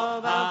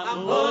 Bob,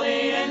 I'm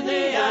bully in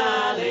the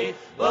alley.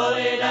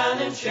 bully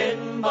down in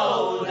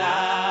Shinbo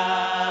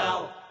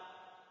now.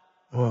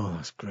 Oh,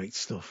 that's great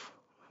stuff.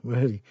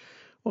 Really.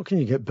 What can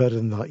you get better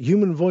than that?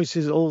 Human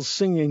voices all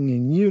singing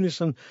in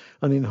unison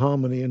and in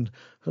harmony, and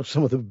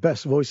some of the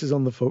best voices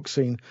on the folk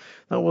scene.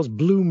 That was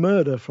Blue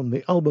Murder from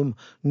the album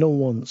No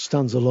One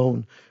Stands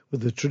Alone,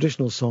 with the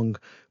traditional song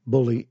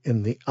Bully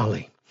in the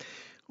Alley.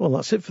 Well,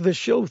 that's it for this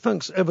show.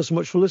 Thanks ever so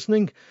much for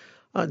listening.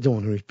 I don't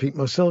want to repeat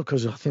myself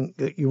because I think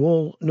that you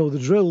all know the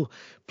drill.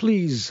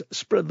 Please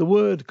spread the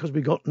word because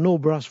we got no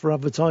brass for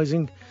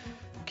advertising.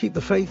 Keep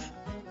the faith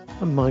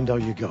and mind how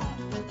you go.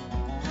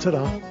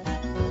 Ta-da.